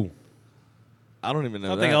 Ooh. I don't even know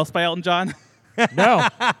Something that. else by Elton John? No.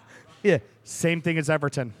 Yeah. Same thing as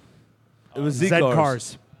Everton. It was Zed Z-Cars.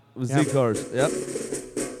 Cars. It was Yep. Z-Cars. Yep.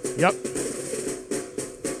 Yep.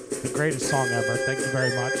 The greatest song ever. Thank you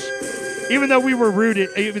very much. Even though we were rooted,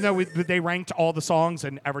 even though they ranked all the songs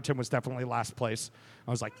and Everton was definitely last place,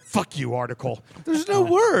 I was like, fuck you, article. There's no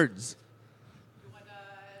words.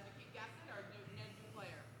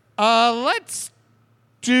 Let's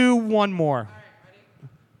do one more.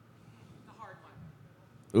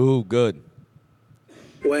 Ooh, good.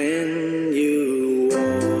 Liverpool.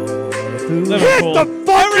 Hit the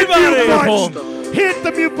fucking mute Liverpool. button! Hit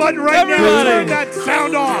the mute button right now. Everybody. Turn that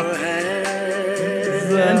sound off.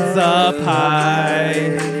 Ends up high.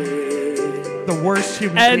 The worst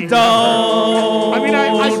human And being don't. ever. I mean,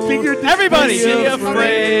 I figured this Everybody was- be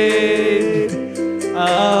afraid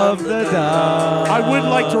of the dark. I would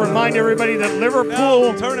like to remind everybody that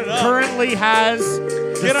Liverpool turn it up. currently has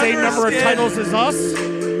the Get same under number of skin. titles as us.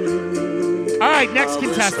 All right, next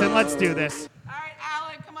contestant, let's do this. All right,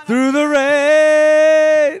 Alan, come on. Through the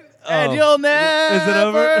rain. And Oh. you'll never. Is it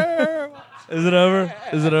over? Is it over?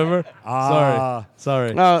 Is it over? Ah.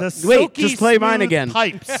 Sorry. The Wait, silky just play mine smooth again.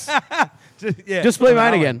 Pipes. Yeah. Just play mine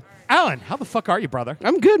Alan. again. Alan, how the fuck are you, brother?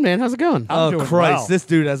 I'm good, man. How's it going? I'm Oh, doing Christ. well. This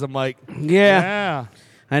dude has a mic. Yeah, Yeah.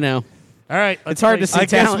 I know. All right. Let's It's hard play- to see I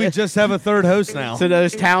guess talent. we just have a third host now. So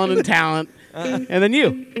there's talent and talent, and then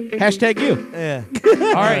you. Hashtag you. Yeah.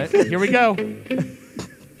 All right, here we go.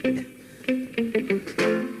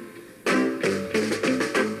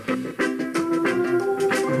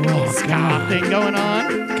 Ska thing going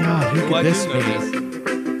on. God, who Oh, I could this do know be? this.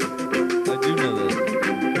 I do know this.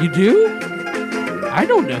 You do? I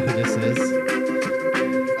don't know who this is.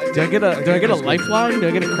 Do I get a lifeline? Do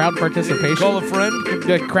I get a crowd participation? Call a friend.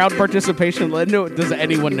 The crowd participation. No, does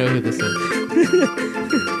anyone know who this is?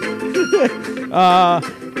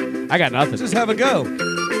 I got nothing. Just have a go.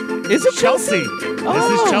 Is it Chelsea. Chelsea? This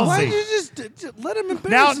Oh, is Why Chelsea. don't you just let him Now,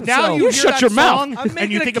 embarrass now himself? you hear shut that your mouth. song I'm and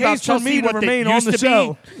making you a think about case for Chelsea, me to what they remain on used the to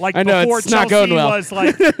show. be. Like I know, before it's not Chelsea going well. was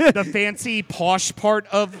like the fancy posh part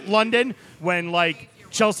of London, when like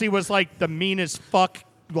Chelsea was like the mean as fuck,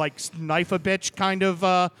 like knife a bitch kind of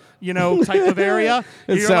type of area.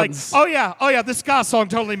 It You're sounds- like, oh yeah, the ska song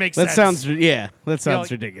totally makes That sense. sounds that sounds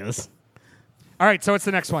like- ridiculous. All right, so what's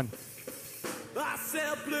the next one?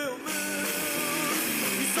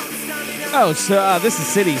 Oh, so this is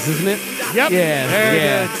Cities, isn't it? Yep. Yeah, Very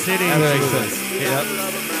yeah. good. City. That makes sense. Yep.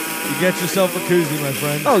 You get yourself a koozie, my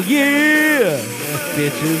friend. Oh yeah,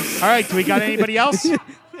 bitches. All right, do we got anybody else?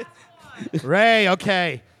 Ray,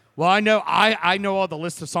 okay. Well, I know all the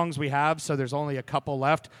list of songs we have, so there's only a couple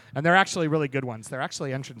left, and they're actually really good ones. They're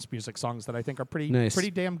actually entrance music songs that I think are pretty Nice.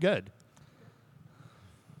 damn good.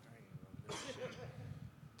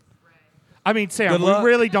 I mean, Sam, Good we luck.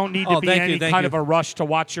 really don't need to Oh, be thank any you, thank kind you. of a rush to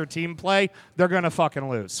watch your team play. They're going to fucking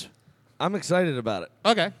lose. I'm excited about it.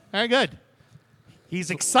 Okay, very good. He's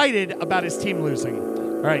excited about his team losing.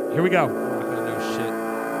 All right, here we go. No shit.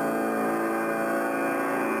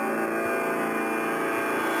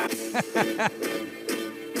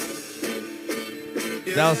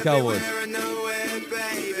 Dallas Cowboys.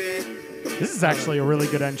 This is actually a really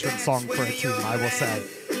good entrance song for a team, I will say.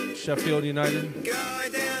 Sheffield United.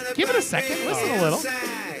 Give it a second. Listen a little.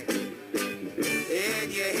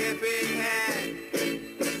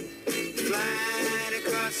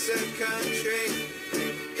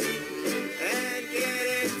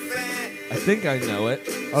 I think I know it.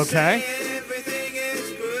 Okay.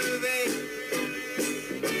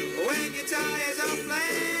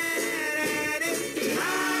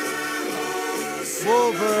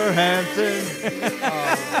 Wolverhampton.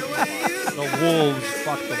 The Wolves.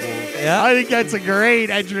 Fuck the Wolves. Yeah. I think that's a great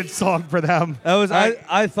entrance song for them. That was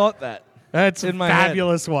I thought that. That's In a my head.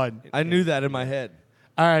 fabulous one. I knew that in my head.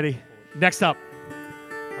 Alrighty. Next up.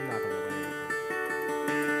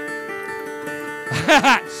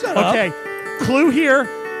 Shut up. Okay. clue here,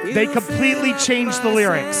 they completely changed the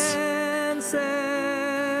lyrics.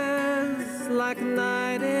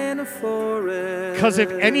 Because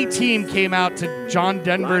if any team came out to John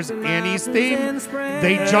Denver's Annie's theme,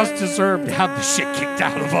 they just deserve to have the shit kicked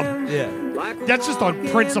out of them. Yeah. That's just on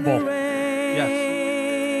principle.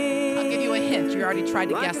 Yes. I'll give you a hint. You already tried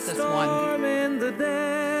to guess this one.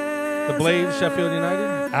 The Blaze, Sheffield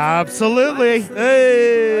United. Absolutely.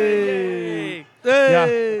 Hey.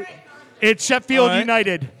 Hey. Yeah. It's Sheffield All right.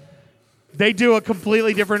 United. They do a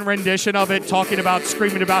completely different rendition of it,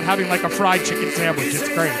 screaming about having like a fried chicken sandwich. It's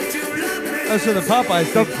great. Oh, so the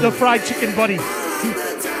Popeyes. The fried chicken buddy.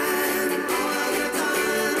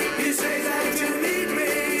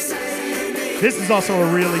 This is also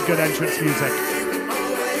a really good entrance music.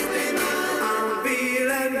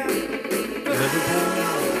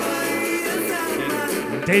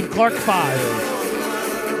 Dave Clark 5.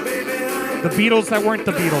 The Beatles that weren't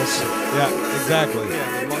the Beatles. Yeah, exactly.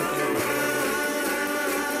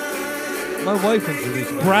 My wife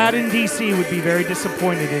introduced me. Brad in DC would be very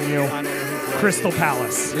disappointed in you. Crystal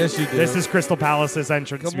Palace. Yes, you do. This is Crystal Palace's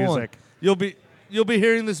entrance Come on. music. You'll be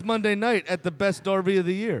hearing this Monday night at the best derby of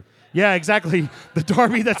the year. Yeah, exactly. The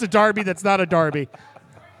derby that's a derby that's not a derby.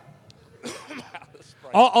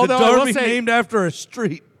 Although the I will derby say, named after a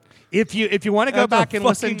street. if you want to go After back a and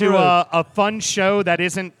listen fucking to road. a fun show that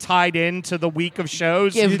isn't tied into the week of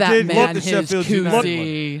shows, Give You that did man look the his Sheffield United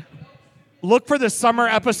koozie. look for the summer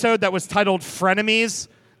episode that was titled Frenemies.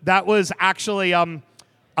 That was actually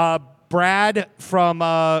Brad from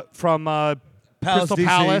Crystal DC.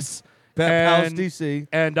 Palace. Palace, DC.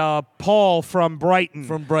 And Paul from Brighton.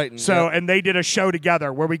 From Brighton, So, yeah. and they did a show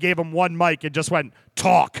together where we gave them one mic and just went,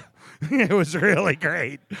 talk. It was really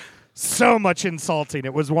great. So much insulting.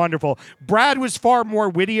 It was wonderful. Brad was far more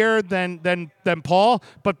wittier than Paul,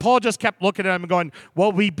 but Paul just kept looking at him and going,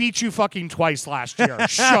 well, we beat you fucking twice last year.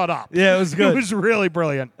 Shut up. Yeah, it was good. It was really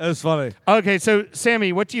brilliant. That was funny. Okay, so,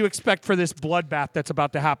 Sammy, what do you expect for this bloodbath that's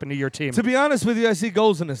about to happen to your team? To be honest with you, I see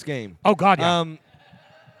goals in this game. Oh, God, yeah.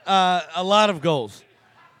 A lot of goals.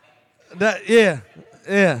 Yeah.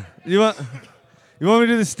 You want me to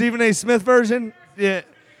do the Stephen A. Smith version? Yeah.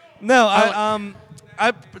 No,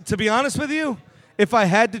 I to be honest with you, if I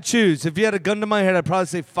had to choose, if you had a gun to my head, I'd probably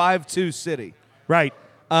say 5-2 City. Right.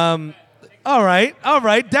 All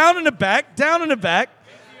right. Down in the back.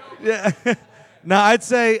 Yeah. No, I'd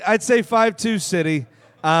say 5-2 City.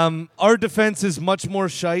 Our defense is much more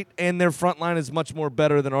shite, and their front line is much more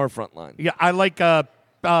better than our front line. Yeah, I like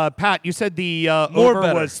Pat. You said the More over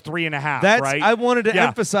better. was 3.5. That's right? I wanted to Yeah.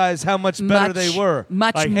 emphasize how much better they were.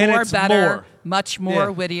 Much Like- and more it's better. more. Much more Yeah.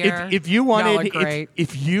 wittier. If you Y'all are wanted, great.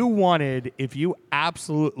 if you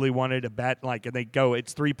absolutely wanted to bet, like, and they go,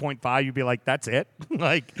 it's 3.5, you'd be like, that's it.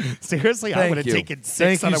 Like, seriously, I would have taken 6.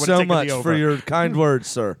 Thank and you I would've so taken much the for over. your kind words,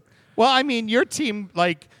 sir. Well, I mean, your team,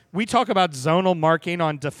 like, we talk about zonal marking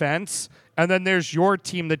on defense, and then there's your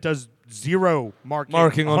team that does zero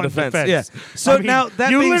marking on defense. Yeah. So I mean, now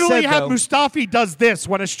that you being literally said, have though- Mustafi does this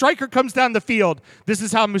when a striker comes down the field. This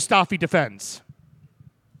is how Mustafi defends.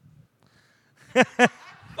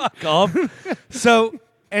 Fuck off. So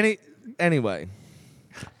anyway,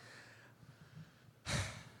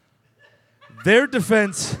 their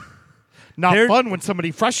defense. Not They're- fun when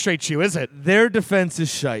somebody frustrates you, is it? Their defense is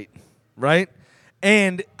shite, right?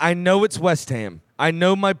 And I know it's West Ham. I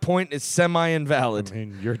know my point is semi-invalid. I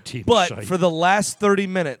mean, your team. But for the last 30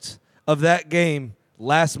 minutes of that game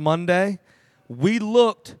last Monday, we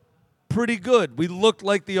looked pretty good. We looked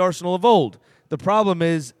like the Arsenal of old. The problem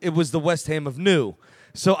is it was the West Ham of new.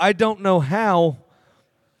 So I don't know how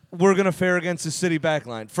we're going to fare against the City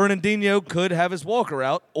backline. Fernandinho could have his walker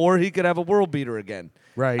out, or he could have a world beater again.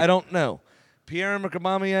 Right. I don't know. Pierre-Emerick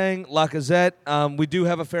Aubameyang, Lacazette, we do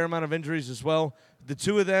have a fair amount of injuries as well. The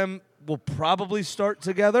two of them will probably start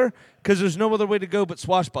together because there's no other way to go but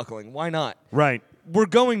swashbuckling. Why not? right. We're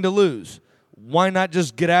going to lose. Why not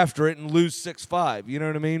just get after it and lose 6-5? You know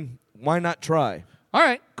what I mean? Why not try? All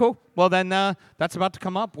right, cool. Well, then that's about to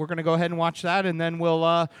come up. We're going to go ahead and watch that, and then we'll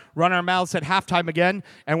run our mouths at halftime again,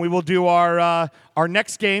 and we will do our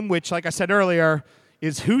next game, which, like I said earlier,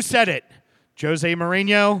 is Who Said It? Jose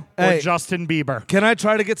Mourinho or Hey. Justin Bieber? Can I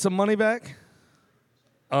try to get some money back?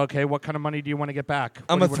 Okay, what kind of money do you want to get back?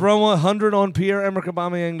 I'm What going do to you throw 100 on Pierre-Emerick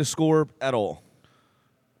Aubameyang to score at all.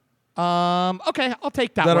 Okay, I'll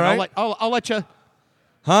take that Is that one. all right? I'll let you.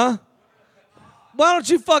 Huh? Why don't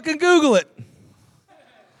you fucking Google it?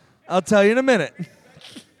 I'll tell you in a minute.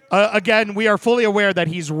 Again, we are fully aware that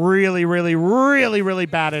he's really, really, really, really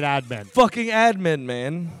bad at admin. Fucking admin,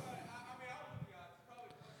 man.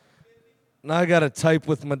 Now I got to type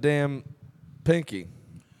with my damn pinky.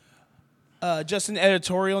 Just an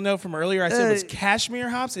editorial note from earlier. I said it was cashmere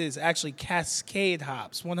hops. It is actually Cascade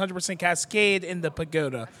hops. 100% Cascade in the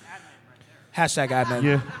Pagoda. Hashtag admin.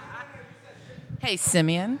 Yeah. Hey,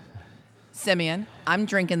 Simeon, I'm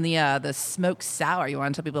drinking the smoked sour. You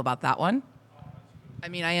want to tell people about that one? I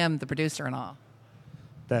mean, I am the producer and all.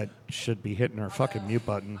 That should be hitting her fucking mute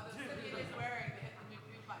button.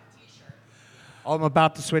 I'm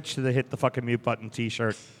about to switch to the hit the fucking mute button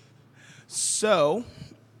t-shirt. So,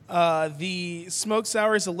 the smoked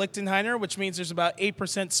sour is a Lichtenheiner, which means there's about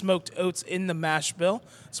 8% smoked oats in the mash bill.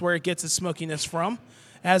 That's where it gets its smokiness from.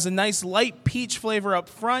 It has a nice light peach flavor up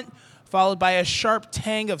front, followed by a sharp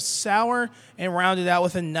tang of sour, and rounded out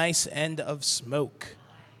with a nice end of smoke.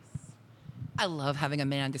 I love having a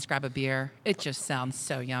man describe a beer. It just sounds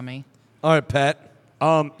so yummy. All right, Pat.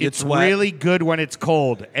 It's wet. really good when it's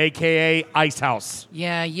cold, a.k.a. Ice House.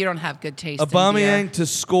 Yeah, you don't have good taste in Aubameyang beer. to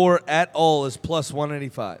score at all is plus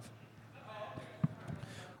 185.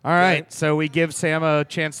 All right, so we give Sam a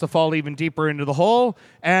chance to fall even deeper into the hole,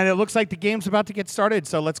 and it looks like the game's about to get started.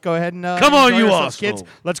 So let's go ahead and Come on, enjoy you ourselves, Arsenal. kids.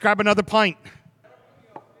 Let's grab another pint.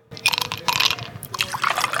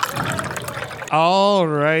 All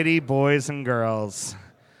righty, boys and girls.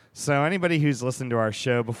 So anybody who's listened to our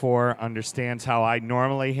show before understands how I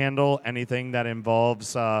normally handle anything that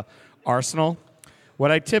involves Arsenal. What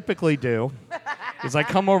I typically do is I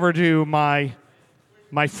come over to my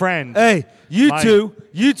friend. Hey, you My-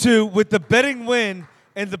 two with the betting win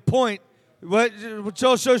and the point, what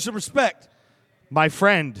y'all show some respect. My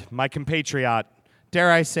friend, my compatriot,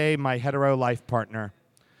 dare I say, my hetero life partner,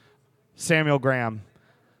 Samuel Graham.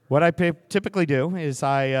 What I typically do is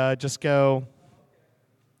I just go,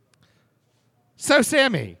 so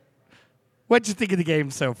Sammy, what'd you think of the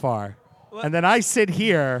game so far? And then I sit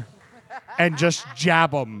here and just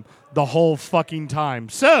jab him the whole fucking time.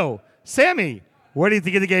 So, Sammy, what do you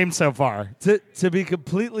think of the game so far? To be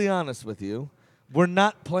completely honest with you, we're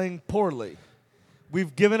not playing poorly.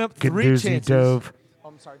 We've given up three chances. Dove.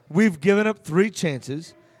 We've given up 3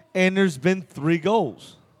 chances, and there's been 3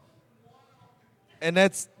 goals. And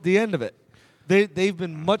that's the end of it. They've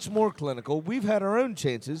been much more clinical. We've had our own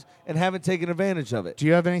chances and haven't taken advantage of it. Do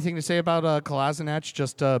you have anything to say about Kolasinac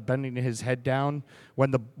just bending his head down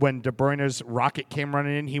when De Bruyne's rocket came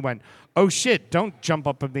running in? He went, "Oh shit! Don't jump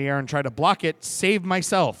up in the air and try to block it. Save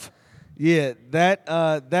myself." Yeah,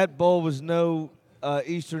 that ball was no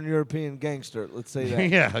Eastern European gangster. Let's say that.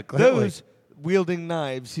 Yeah, clearly. Those wielding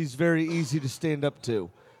knives, he's very easy to stand up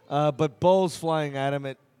to. But balls flying at him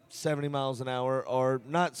at 70 miles an hour are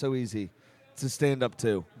not so easy to stand up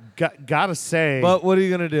to. Gotta say, But what are you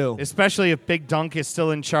going to do? especially if Big Dunk is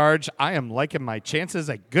still in charge, I am liking my chances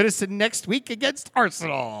at Goodison next week against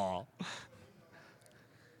Arsenal.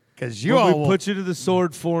 Because you When all we will, put you to the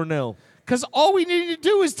sword 4-0. because all we need to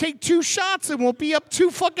do is take 2 shots and we'll be up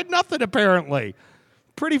 2-0 apparently.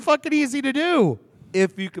 Pretty fucking easy to do.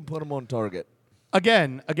 If you can put them on target.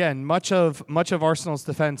 Again, much of Arsenal's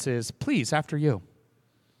defense is please after you.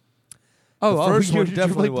 The first one you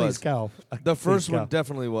definitely please was. go. The Please first go. one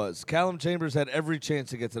definitely was. Callum Chambers had every chance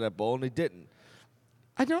to get to that ball, and he didn't.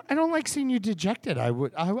 I don't like seeing you dejected. I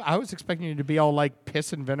was expecting you to be all like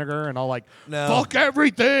piss and vinegar and all like No. fuck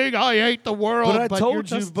everything. I hate the world. But I you're told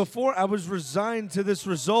you just- before, I was resigned to this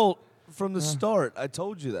result from the start. I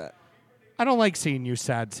told you that. I don't like seeing you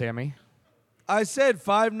sad, Sammy. I said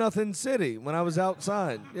 5-0 City when I was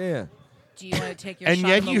outside. Yeah. Do you want to take your And shot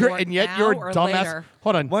yet of you're Malort and yet now you're or dumbass. later?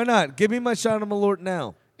 Hold on. Why not? Give me my shot of Malort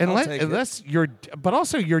now. I'll take it. Unless you're, but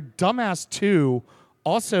also you're dumbass too.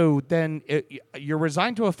 Also, then you're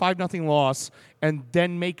resigned to a 5-0 loss, and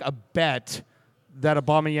then make a bet that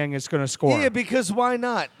Aubameyang is going to score. Yeah, because why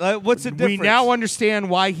not? What's the difference? We now understand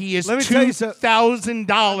why he is Let me tell you something. $2,000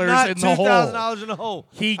 not in the hole. $2,000 in the hole.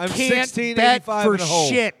 He I'm can't $16.85 bet for in the hole.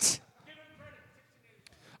 shit.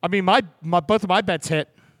 I mean, my both of my bets hit.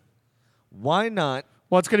 Why not?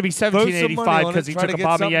 Well, it's going to be some money $17.85 on it, because he try took to get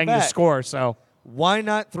something Aubameyang to back. score. So Why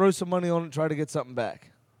not throw some money on it and try to get something back?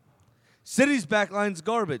 City's backline's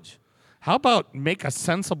garbage. how about make a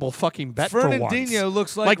sensible fucking bet for once? Fernandinho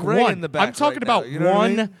looks like Ray one. in the back I'm talking right about now, you know what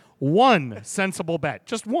I mean? one sensible bet.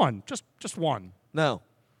 Just one. Just one. No.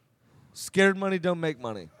 Scared money don't make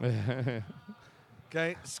money.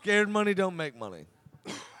 Okay? Scared money don't make money.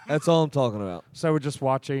 That's all I'm talking about. So we're just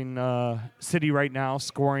watching City right now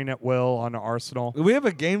scoring at will on Arsenal. Do we have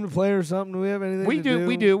a game to play or something? Do we have anything We to do.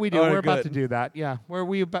 We do. All right, We're about to good. do that. Yeah,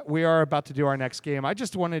 we are about to do our next game. I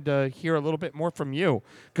just wanted to hear a little bit more from you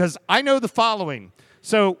because I know the following.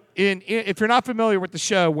 So, if you're not familiar with the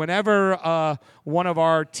show, whenever one of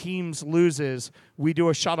our teams loses, we do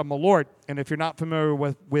a shot of Malort. And if you're not familiar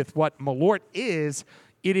with what Malort is,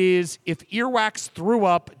 It is if earwax threw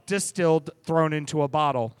up, distilled, thrown into a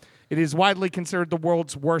bottle. It is widely considered the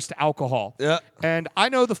world's worst alcohol. Yeah. And I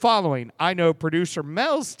know the following. I know producer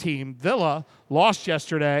Mel's team, Villa, lost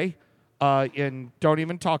yesterday, and don't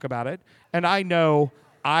even talk about it. And I know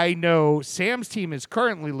Sam's team is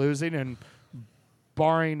currently losing, and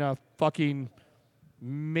barring a fucking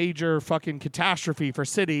major fucking catastrophe for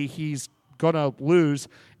City, he's going to lose.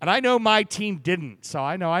 And I know my team didn't, so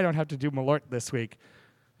I know I don't have to do Malort this week.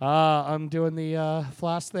 I'm doing the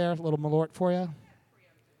flask there, a little Malort for you.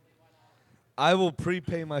 I will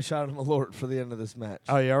prepay my shot of Malort for the end of this match.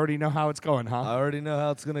 Oh, you already know how it's going, huh? I already know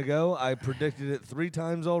how it's going to go. I predicted it 3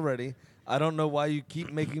 times already. I don't know why you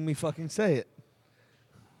keep making me fucking say it.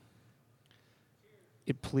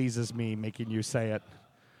 It pleases me making you say it.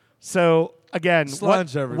 So, again,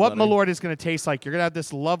 Sludge, what everybody. Malort is going to taste like, you're going to have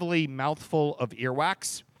this lovely mouthful of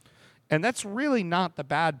earwax. And that's really not the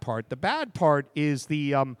bad part. The bad part is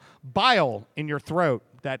the bile in your throat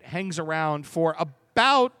that hangs around for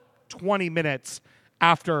about 20 minutes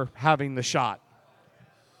after having the shot.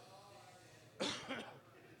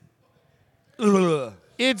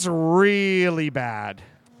 It's really bad.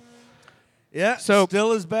 Yeah, So-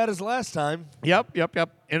 still as bad as last time. Yep. And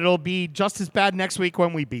it'll be just as bad next week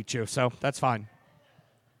when we beat you, so that's fine.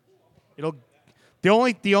 The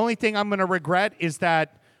only thing I'm going to regret is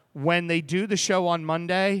that when they do the show on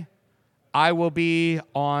Monday, I will be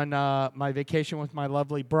on my vacation with my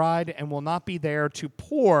lovely bride and will not be there to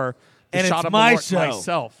pour the And shot it's of my Malort show.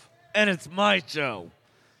 myself. And it's my show.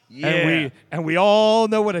 And we all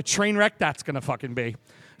know what a train wreck that's going to fucking be.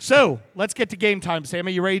 So let's get to game time. Sam, are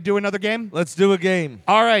you ready to do another game? Let's do a game.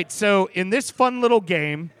 All right. So in this fun little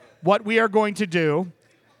game, what we are going to do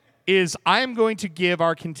is I am going to give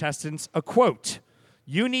our contestants a quote.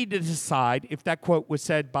 You need to decide if that quote was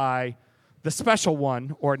said by the special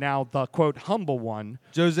one or now the, quote, humble one,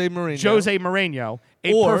 Jose Mourinho. Jose Mourinho,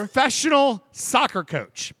 a Or- professional soccer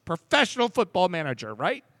coach, professional football manager,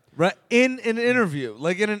 right? Right, in an interview,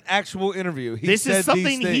 like in an actual interview. He This said is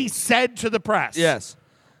something these he things. said to the press. Yes.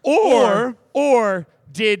 Or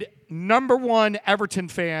did number one Everton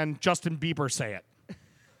fan Justin Bieber say it?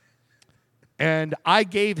 And I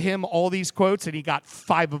gave him all these quotes, and he got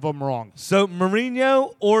 5 of them wrong. So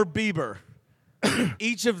Mourinho or Bieber,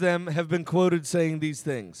 each of them have been quoted saying these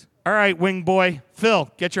things. All right, wing boy.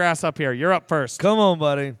 Phil, get your ass up here. You're up first. Come on,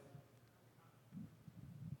 buddy.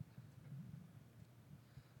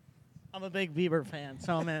 I'm a big Bieber fan,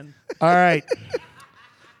 so I'm in. All right.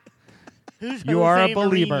 Who's You are a Jose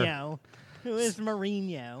believer. Mourinho? Who is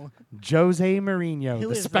Mourinho? Jose Mourinho, Who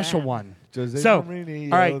the is special that? one. Jose So,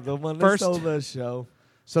 Mourinho, all right, the one that first- stole the show.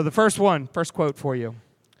 So the first quote for you.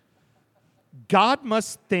 God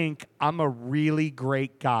must think I'm a really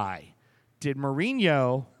great guy. Did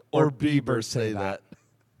Mourinho or Bieber say that?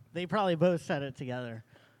 They probably both said it together.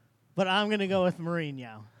 But I'm going to go with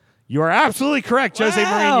Mourinho. You are absolutely correct. Jose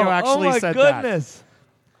Mourinho actually oh my said that. goodness.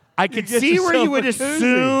 I could get see where yourself you would a koozie.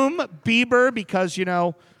 assume Bieber because,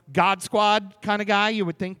 God Squad kind of guy. You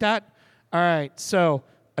would think that. All right. So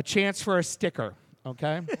a chance for a sticker.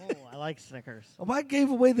 Okay. Oh, I like stickers. Oh, I gave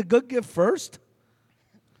away the good gift first.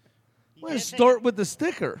 I'm going to start with the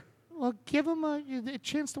sticker. Well, give him a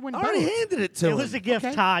chance to win. I already both. handed it to It him. was a gift,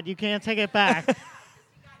 Okay. Todd. You can't take it back.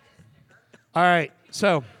 All right.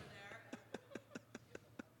 So.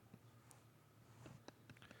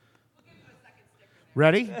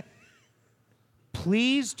 Ready?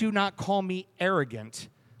 Please do not call me arrogant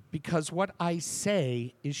because what I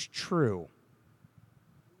say is true.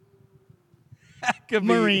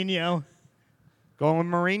 Mourinho. Going with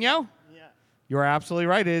Mourinho? Yeah. You are absolutely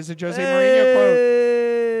right. It is a Jose Mourinho quote.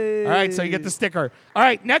 Hey. All right, so you get the sticker. All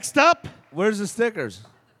right, next up Where's the stickers?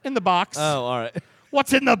 in the box. Oh, all right.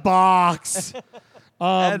 What's in the box?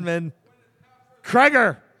 Admin.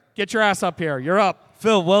 Kreger, get your ass up here. You're up.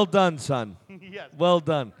 Phil, well done, son. Yes. Well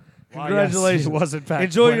done. Wow, Congratulations. yes, it was, in fact,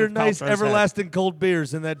 Enjoy Gwyneth your nice, Paltrow's head. everlasting cold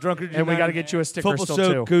beers in that Drunkard And we got to United get you a sticker Football still,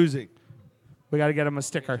 Show too. koozie. We got to get him a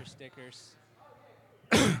sticker. Stickers.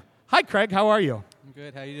 Hi, Craig. How are you? I'm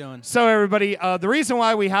good. How you doing? So, everybody, the reason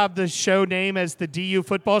why we have the show name as the DU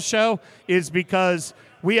Football Show is because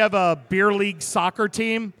we have a beer league soccer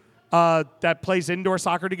team that plays indoor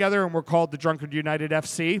soccer together, and we're called the Drunkard United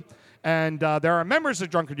FC. And there are members of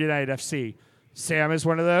Drunkard United FC. Sam is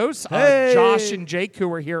one of those. Hey! Josh and Jake, who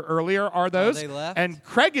were here earlier, are those. they left? And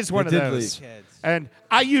Craig is one of did those. leave. Kids. And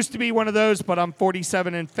I used to be one of those, but I'm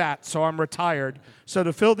 47 and fat, so I'm retired. So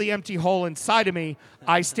to fill the empty hole inside of me,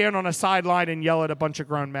 I stand on a sideline and yell at a bunch of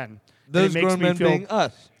grown men. And Those it makes grown me men feel, being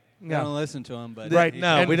us. Yeah. I don't listen to him, but Right.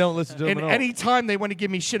 No, And- we don't listen to him And at all. any time they want to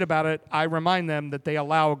give me shit about it, I remind them that they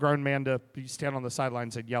allow a grown man to stand on the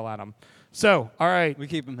sidelines and yell at him. So, all right, we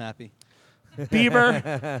keep him happy.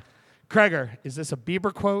 Bieber. Kreger, is this a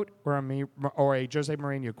Bieber quote or a Jose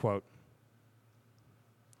Mourinho quote?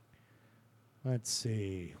 Let's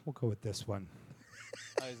see. We'll go with this one.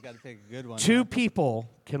 Oh, he's got to pick a good one. Two people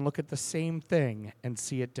can look at the same thing and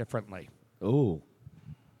see it differently. Oh,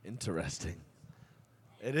 interesting.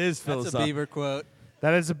 It is That's a philosophical. Bieber quote.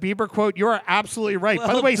 That is a Bieber quote. You are absolutely right. By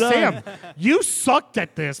the Well way, done. Sam, you sucked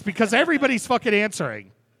at this because everybody's fucking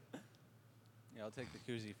answering. Yeah, I'll take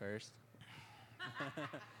the koozie first.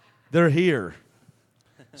 They're here,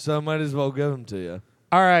 so I might as well give them to you.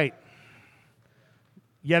 All right.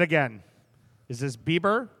 Yet again, is this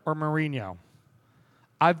Bieber or Mourinho?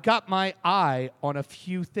 I've got my eye on a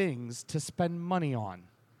few things to spend money on.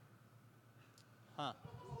 Huh.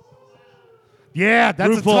 Yeah,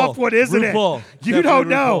 that's RuPaul. a tough one, isn't RuPaul. it? You Definitely don't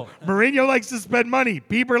know. RuPaul. Mourinho likes to spend money.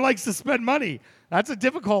 Bieber likes to spend money. That's a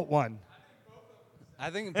difficult one.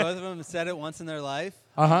 I think both of them said it once in their life.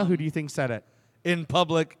 Uh-huh. Who do you think said it? In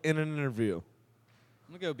public, in an interview.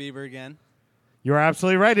 I'm going to go Bieber again. You're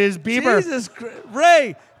absolutely right. It is Bieber. Jesus Christ.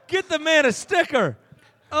 Ray, get the man a sticker.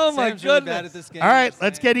 Oh, my Sam's really goodness. bad at this game. All right,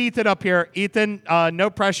 let's get Ethan up here. Ethan, no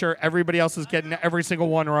pressure. Everybody else is getting every single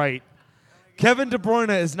one right. Kevin De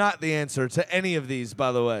Bruyne is not the answer to any of these,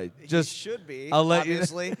 by the way. Just should be, I'll let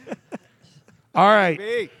obviously. All right.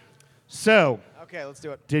 Be. So, Okay, let's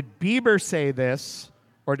do it. did Bieber say this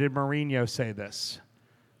or did Mourinho say this?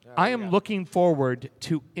 I am looking forward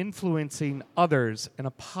to influencing others in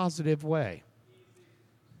a positive way.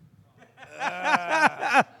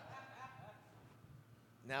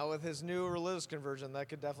 Now with his new religious conversion, that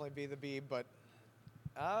could definitely be the B, but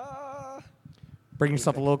Bring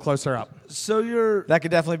yourself a little closer up. So you're that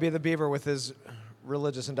could definitely be the Beaver with his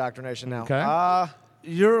religious indoctrination now. Okay.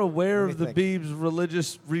 you're aware Let of me the think. Beebs'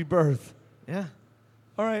 religious rebirth. Yeah.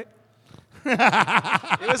 All right.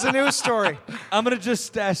 It was a news story. I'm going to just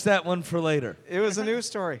stash that one for later. It was a news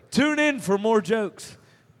story. Tune in for more jokes.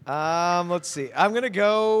 Let's see. I'm gonna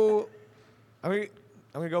go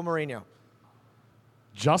Mourinho.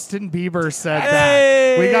 Justin Bieber said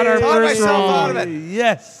Hey! that. We got our Talk first myself wrong. out of it.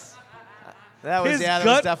 Yes. That was His that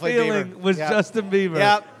gut was definitely feeling Bieber. was Yep. Justin Bieber.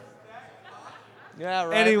 Yep. Yeah,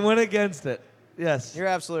 right. And he went against it. Yes. You're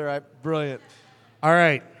absolutely right. Brilliant. All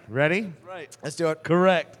right, ready? Right. Let's do it.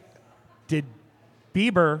 Correct. Did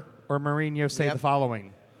Bieber or Mourinho say Yep. the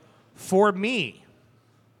following? For me,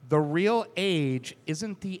 the real age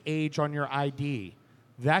isn't the age on your ID.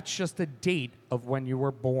 That's just the date of when you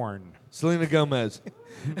were born. Selena Gomez.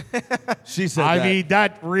 She said I that. mean,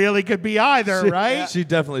 that really could be either, right? She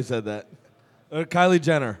definitely said that. Kylie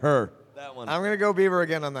Jenner, her. That one. I'm gonna go Bieber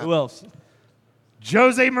again on that. Who else?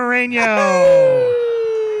 Jose Mourinho.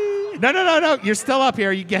 No. You're still up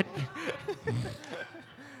here. You get.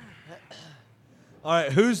 All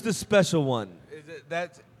right, who's the special one? Is it,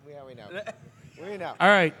 that's. Yeah, we know. We know. All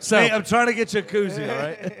right. So Hey, I'm trying to get you a koozie, all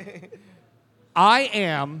right? I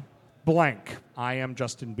am blank. I am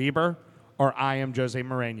Justin Bieber or I am Jose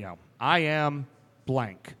Mourinho. I am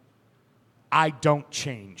blank. I don't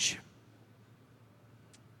change.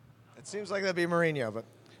 It seems like that'd be Mourinho, but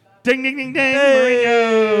Ding, ding, ding, ding,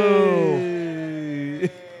 Mourinho.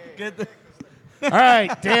 Get the- All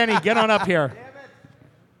right, Danny, get on up here.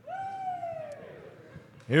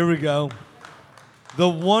 Here we go. The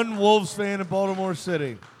one Wolves fan in Baltimore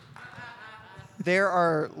City. There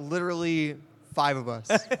are literally 5 of us.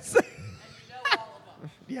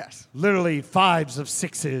 Yes. Literally 5s of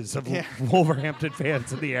 6s of Yeah. Wolverhampton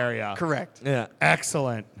fans in the area. Correct. Yeah.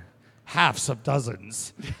 Excellent. Halves of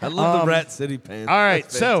dozens. I love the Rat City pants. All right,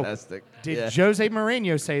 That's so fantastic. did Yeah. Jose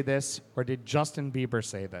Mourinho say this or did Justin Bieber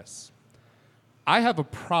say this? I have a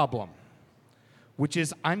problem, which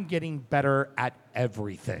is I'm getting better at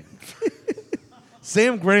everything.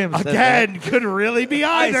 Sam Graham said Again, that. could really be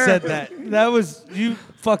I either. said that. That was, you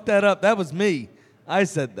fucked that up. That was me. I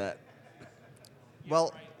said that.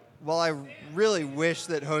 Well, while I really wish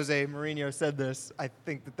that Jose Mourinho said this, I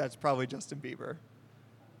think that that's probably Justin Bieber.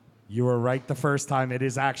 You were right the first time. It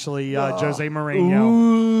is actually Jose Mourinho.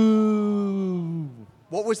 Ooh.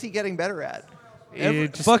 What was he getting better at?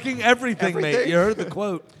 Fucking everything, mate. Everything? You heard the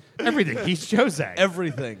quote. Everything. He's Jose.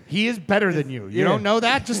 Everything. He is better than you. You Yeah. don't know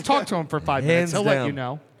that? Just talk to him for 5 minutes. Hands He'll let down. you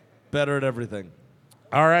know. Better at everything.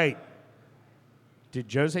 All right.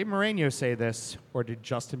 Did Jose Mourinho say this or did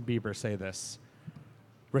Justin Bieber say this?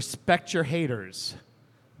 Respect your haters.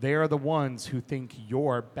 They are the ones who think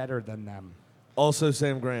you're better than them. Also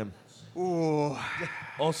Sam Graham. Ooh.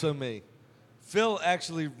 Also me. Phil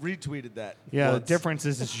actually retweeted that. Yeah, once. the difference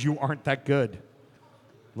is you aren't that good.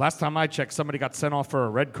 Last time I checked, somebody got sent off for a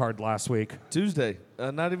red card last week. Tuesday,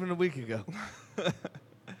 not even a week ago.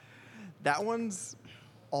 That one's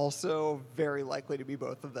also very likely to be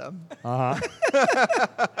both of them.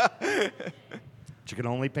 You can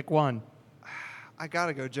only pick one. I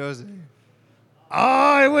gotta go, Josie.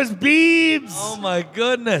 Oh, it was Beebs. Oh my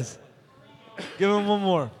goodness! Give him one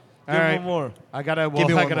more. Give him one more. I gotta. Give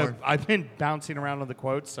me Well, one more. I've been bouncing around on the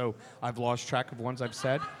quotes, so I've lost track of ones I've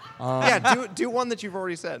said. Yeah, do one that you've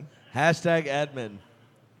already said. Hashtag admin.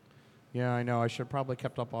 Yeah, I know. I should have probably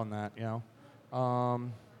kept up on that. You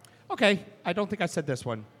know. Okay, I don't think I said this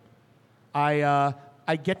one. I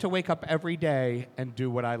get to wake up every day and do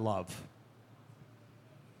what I love.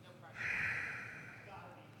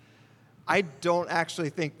 I don't actually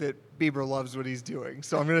think that Bieber loves what he's doing,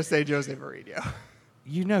 so I'm going to say Jose Mourinho.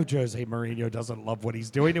 You know Jose Mourinho doesn't love what he's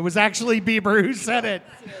doing. It was actually Bieber who said it.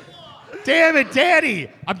 Damn it, Daddy.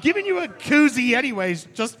 I'm giving you a koozie anyways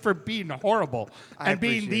just for being horrible and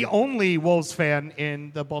being the only Wolves fan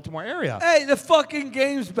in the Baltimore area. Hey, the fucking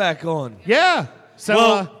game's back on. Yeah.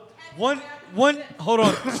 So well, hold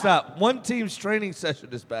on, stop. One team's training session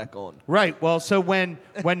is back on. right. Well, so when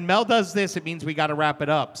Mel does this, it means we got to wrap it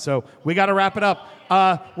up. So we got to wrap it up.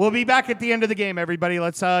 We'll be back at the end of the game, everybody.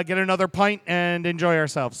 Let's get another pint and enjoy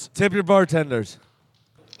ourselves. Tip your bartenders.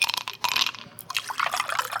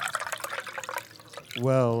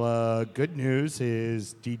 Well, good news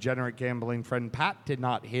is degenerate gambling friend Pat did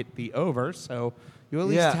not hit the over, so you at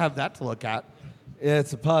least have that to look at. Yeah,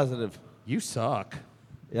 it's a positive. You suck.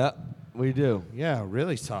 Yeah, we do. Yeah,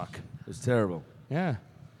 really suck. It's terrible. Yeah.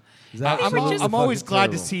 I'm always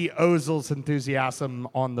glad to see Ozil's enthusiasm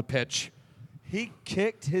on the pitch. He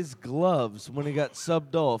kicked his gloves when he got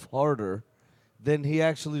subbed off harder than he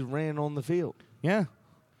actually ran on the field. Yeah.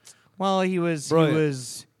 Well, he was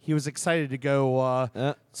excited to go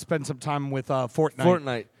spend some time with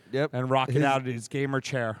Fortnite. Yep. And rock it out in his gamer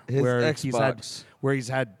chair, his where Xbox. he's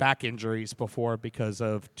had back injuries before because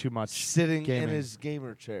of too much Sitting gaming. in his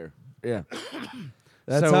gamer chair. Yeah.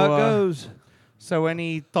 That's So, how it goes. So,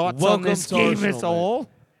 any thoughts Welcome on this to game Arsenal, as a whole?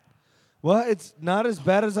 Well, it's not as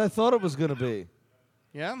bad as I thought it was going to be.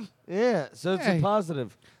 Yeah. Yeah, so it's Hey. a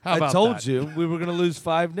positive. How I about told that? you we were going to lose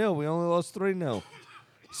 5-0. We only lost 3-0.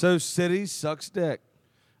 So City sucks dick.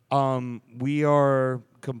 We are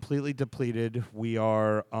completely depleted. We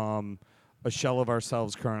are a shell of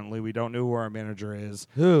ourselves currently. We don't know who our manager is.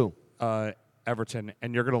 Who? Everton.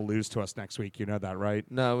 And you're going to lose to us next week. You know that, right?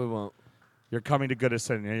 No, we won't. You're coming to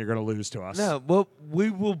Goodison, and you're going to lose to us. No, well, we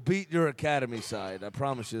will beat your academy side. I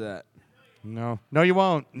promise you that. No, you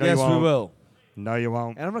won't. No, yes, you won't. we will. No, you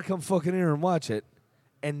won't. And I'm going to come fucking here and watch it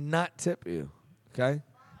and not tip you. Okay?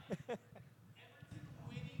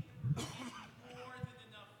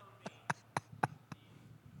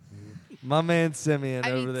 My man Simeon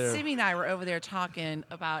over there. Simi and I were over there talking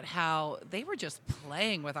about how they were just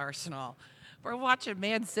playing with Arsenal. We're watching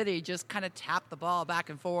Man City just kind of tap the ball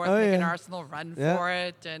back and forth, making Arsenal run for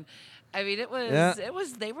it, and I mean, it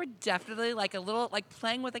was. They were definitely like a little, like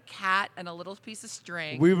playing with a cat and a little piece of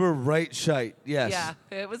string. We were right shite. Yes. Yeah,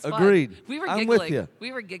 it was Agreed. fun. We were I'm giggling. with you.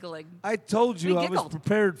 We were giggling. I told you We I was giggled.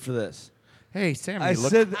 prepared for this. Hey, Sammy.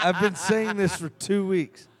 I've been saying this for 2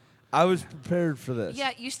 weeks. I was prepared for this.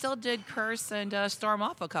 Yeah, you still did curse and storm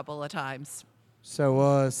off a couple of times.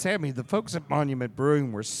 So, Sammy, the folks at Monument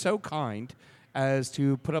Brewing were so kind as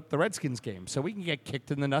to put up the Redskins game so we can get kicked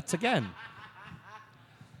in the nuts again.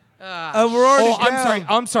 We're already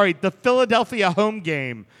I'm sorry. The Philadelphia home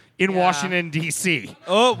game in Washington, D.C.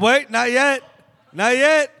 Oh, wait, not yet. Not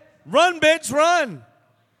yet. Run, bitch, run.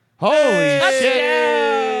 Holy shit.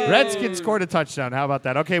 Touchdown! Redskins scored a touchdown. How about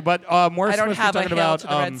that? Okay, but we're I don't supposed to have be a talking hail about to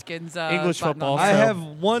the Redskins, English button football. on I so- have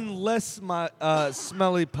one less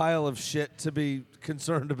smelly pile of shit to be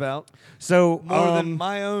concerned about. So, More than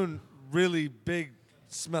my own really big,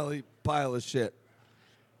 smelly pile of shit.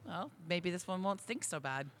 Well, maybe this one won't stink so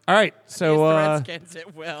bad. All right, so the Redskins,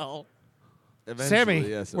 it will. Sammy,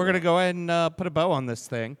 yes, it we're going to will. go ahead and put a bow on this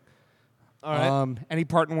thing. All right. Any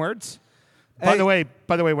parting words? Hey.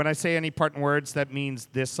 By the way, when I say any parting words, that means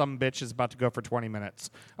this sumbitch is about to go for 20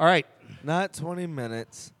 minutes. All right. Not 20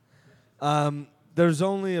 minutes. There's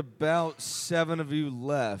only about 7 of you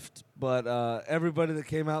left, but everybody that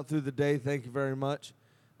came out through the day, thank you very much.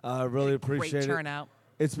 Really appreciate Great it. turnout.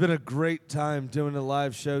 It's been a great time doing a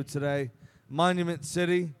live show today. Monument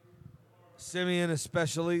City, Simeon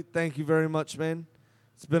especially, thank you very much, man.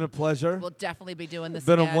 It's been a pleasure. We'll definitely be doing this It's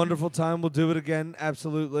been again. a wonderful time. We'll do it again,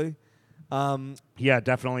 absolutely. Yeah,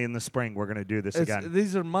 definitely in the spring we're going to do this again.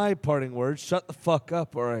 These are my parting words. Shut the fuck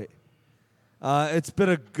up, all right? It's been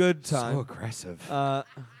a good time. So aggressive.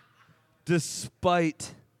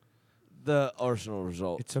 Despite the Arsenal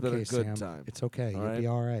result. It's been okay, a good Sam. time. It's okay. All You'll right? be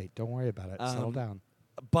all right. Don't worry about it. Settle down.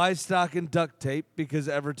 Buy stock and duct tape because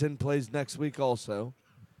Everton plays next week also.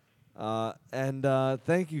 And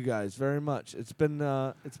thank you guys very much. It's been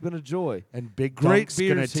a joy. And Big Great Dunk's going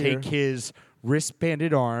to beers here. take his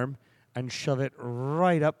wristbanded arm and shove it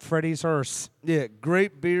right up Freddie's arse. Yeah,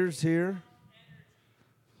 great beers here.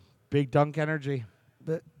 Big Dunk energy.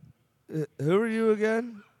 But who are you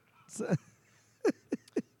again?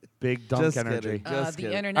 Big Dunk Just energy. kidding. Just The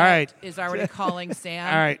kidding. internet All right. is already calling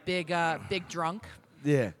Sam All right. big drunk.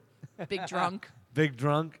 Yeah. Big drunk. Big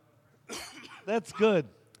drunk. That's good.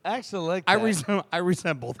 I actually like that. I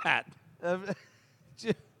resemble that.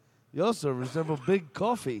 You also resemble Big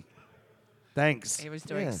Coffee. Thanks. He was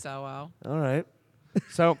doing Yeah. so well. All right.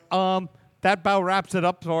 So that about wraps it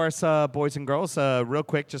up for us, boys and girls. Real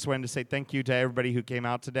quick, just wanted to say thank you to everybody who came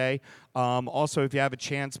out today. Also, if you have a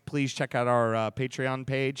chance, please check out our Patreon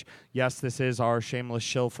page. Yes, this is our shameless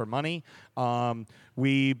shill for money.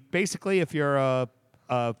 We basically, if you're a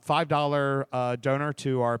 $5 donor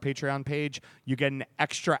to our Patreon page, you get an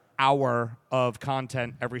extra hour of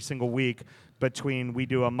content every single week. Between we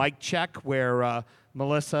do a mic check where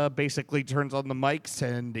Melissa basically turns on the mics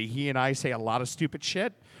and he and I say a lot of stupid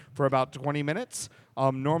shit for about 20 minutes.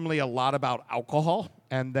 Normally a lot about alcohol,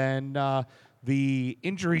 and then the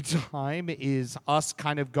injury time is us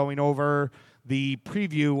kind of going over the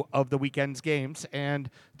preview of the weekend's games,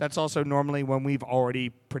 and that's also normally when we've already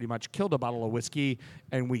pretty much killed a bottle of whiskey,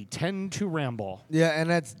 and we tend to ramble. Yeah, and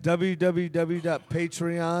that's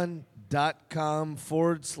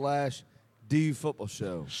www.patreon.com/DU Football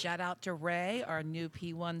Show. Shout out to Ray, our new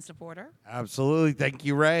P1 supporter. Absolutely. Thank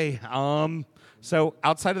you, Ray. So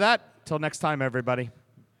outside of that, till next time, everybody.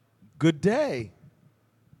 Good day.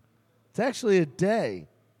 It's actually a day.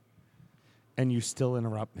 And you still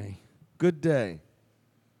interrupt me. Good day.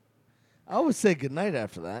 I always say good night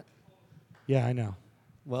after that. Yeah, I know.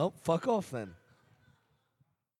 Well, fuck off then.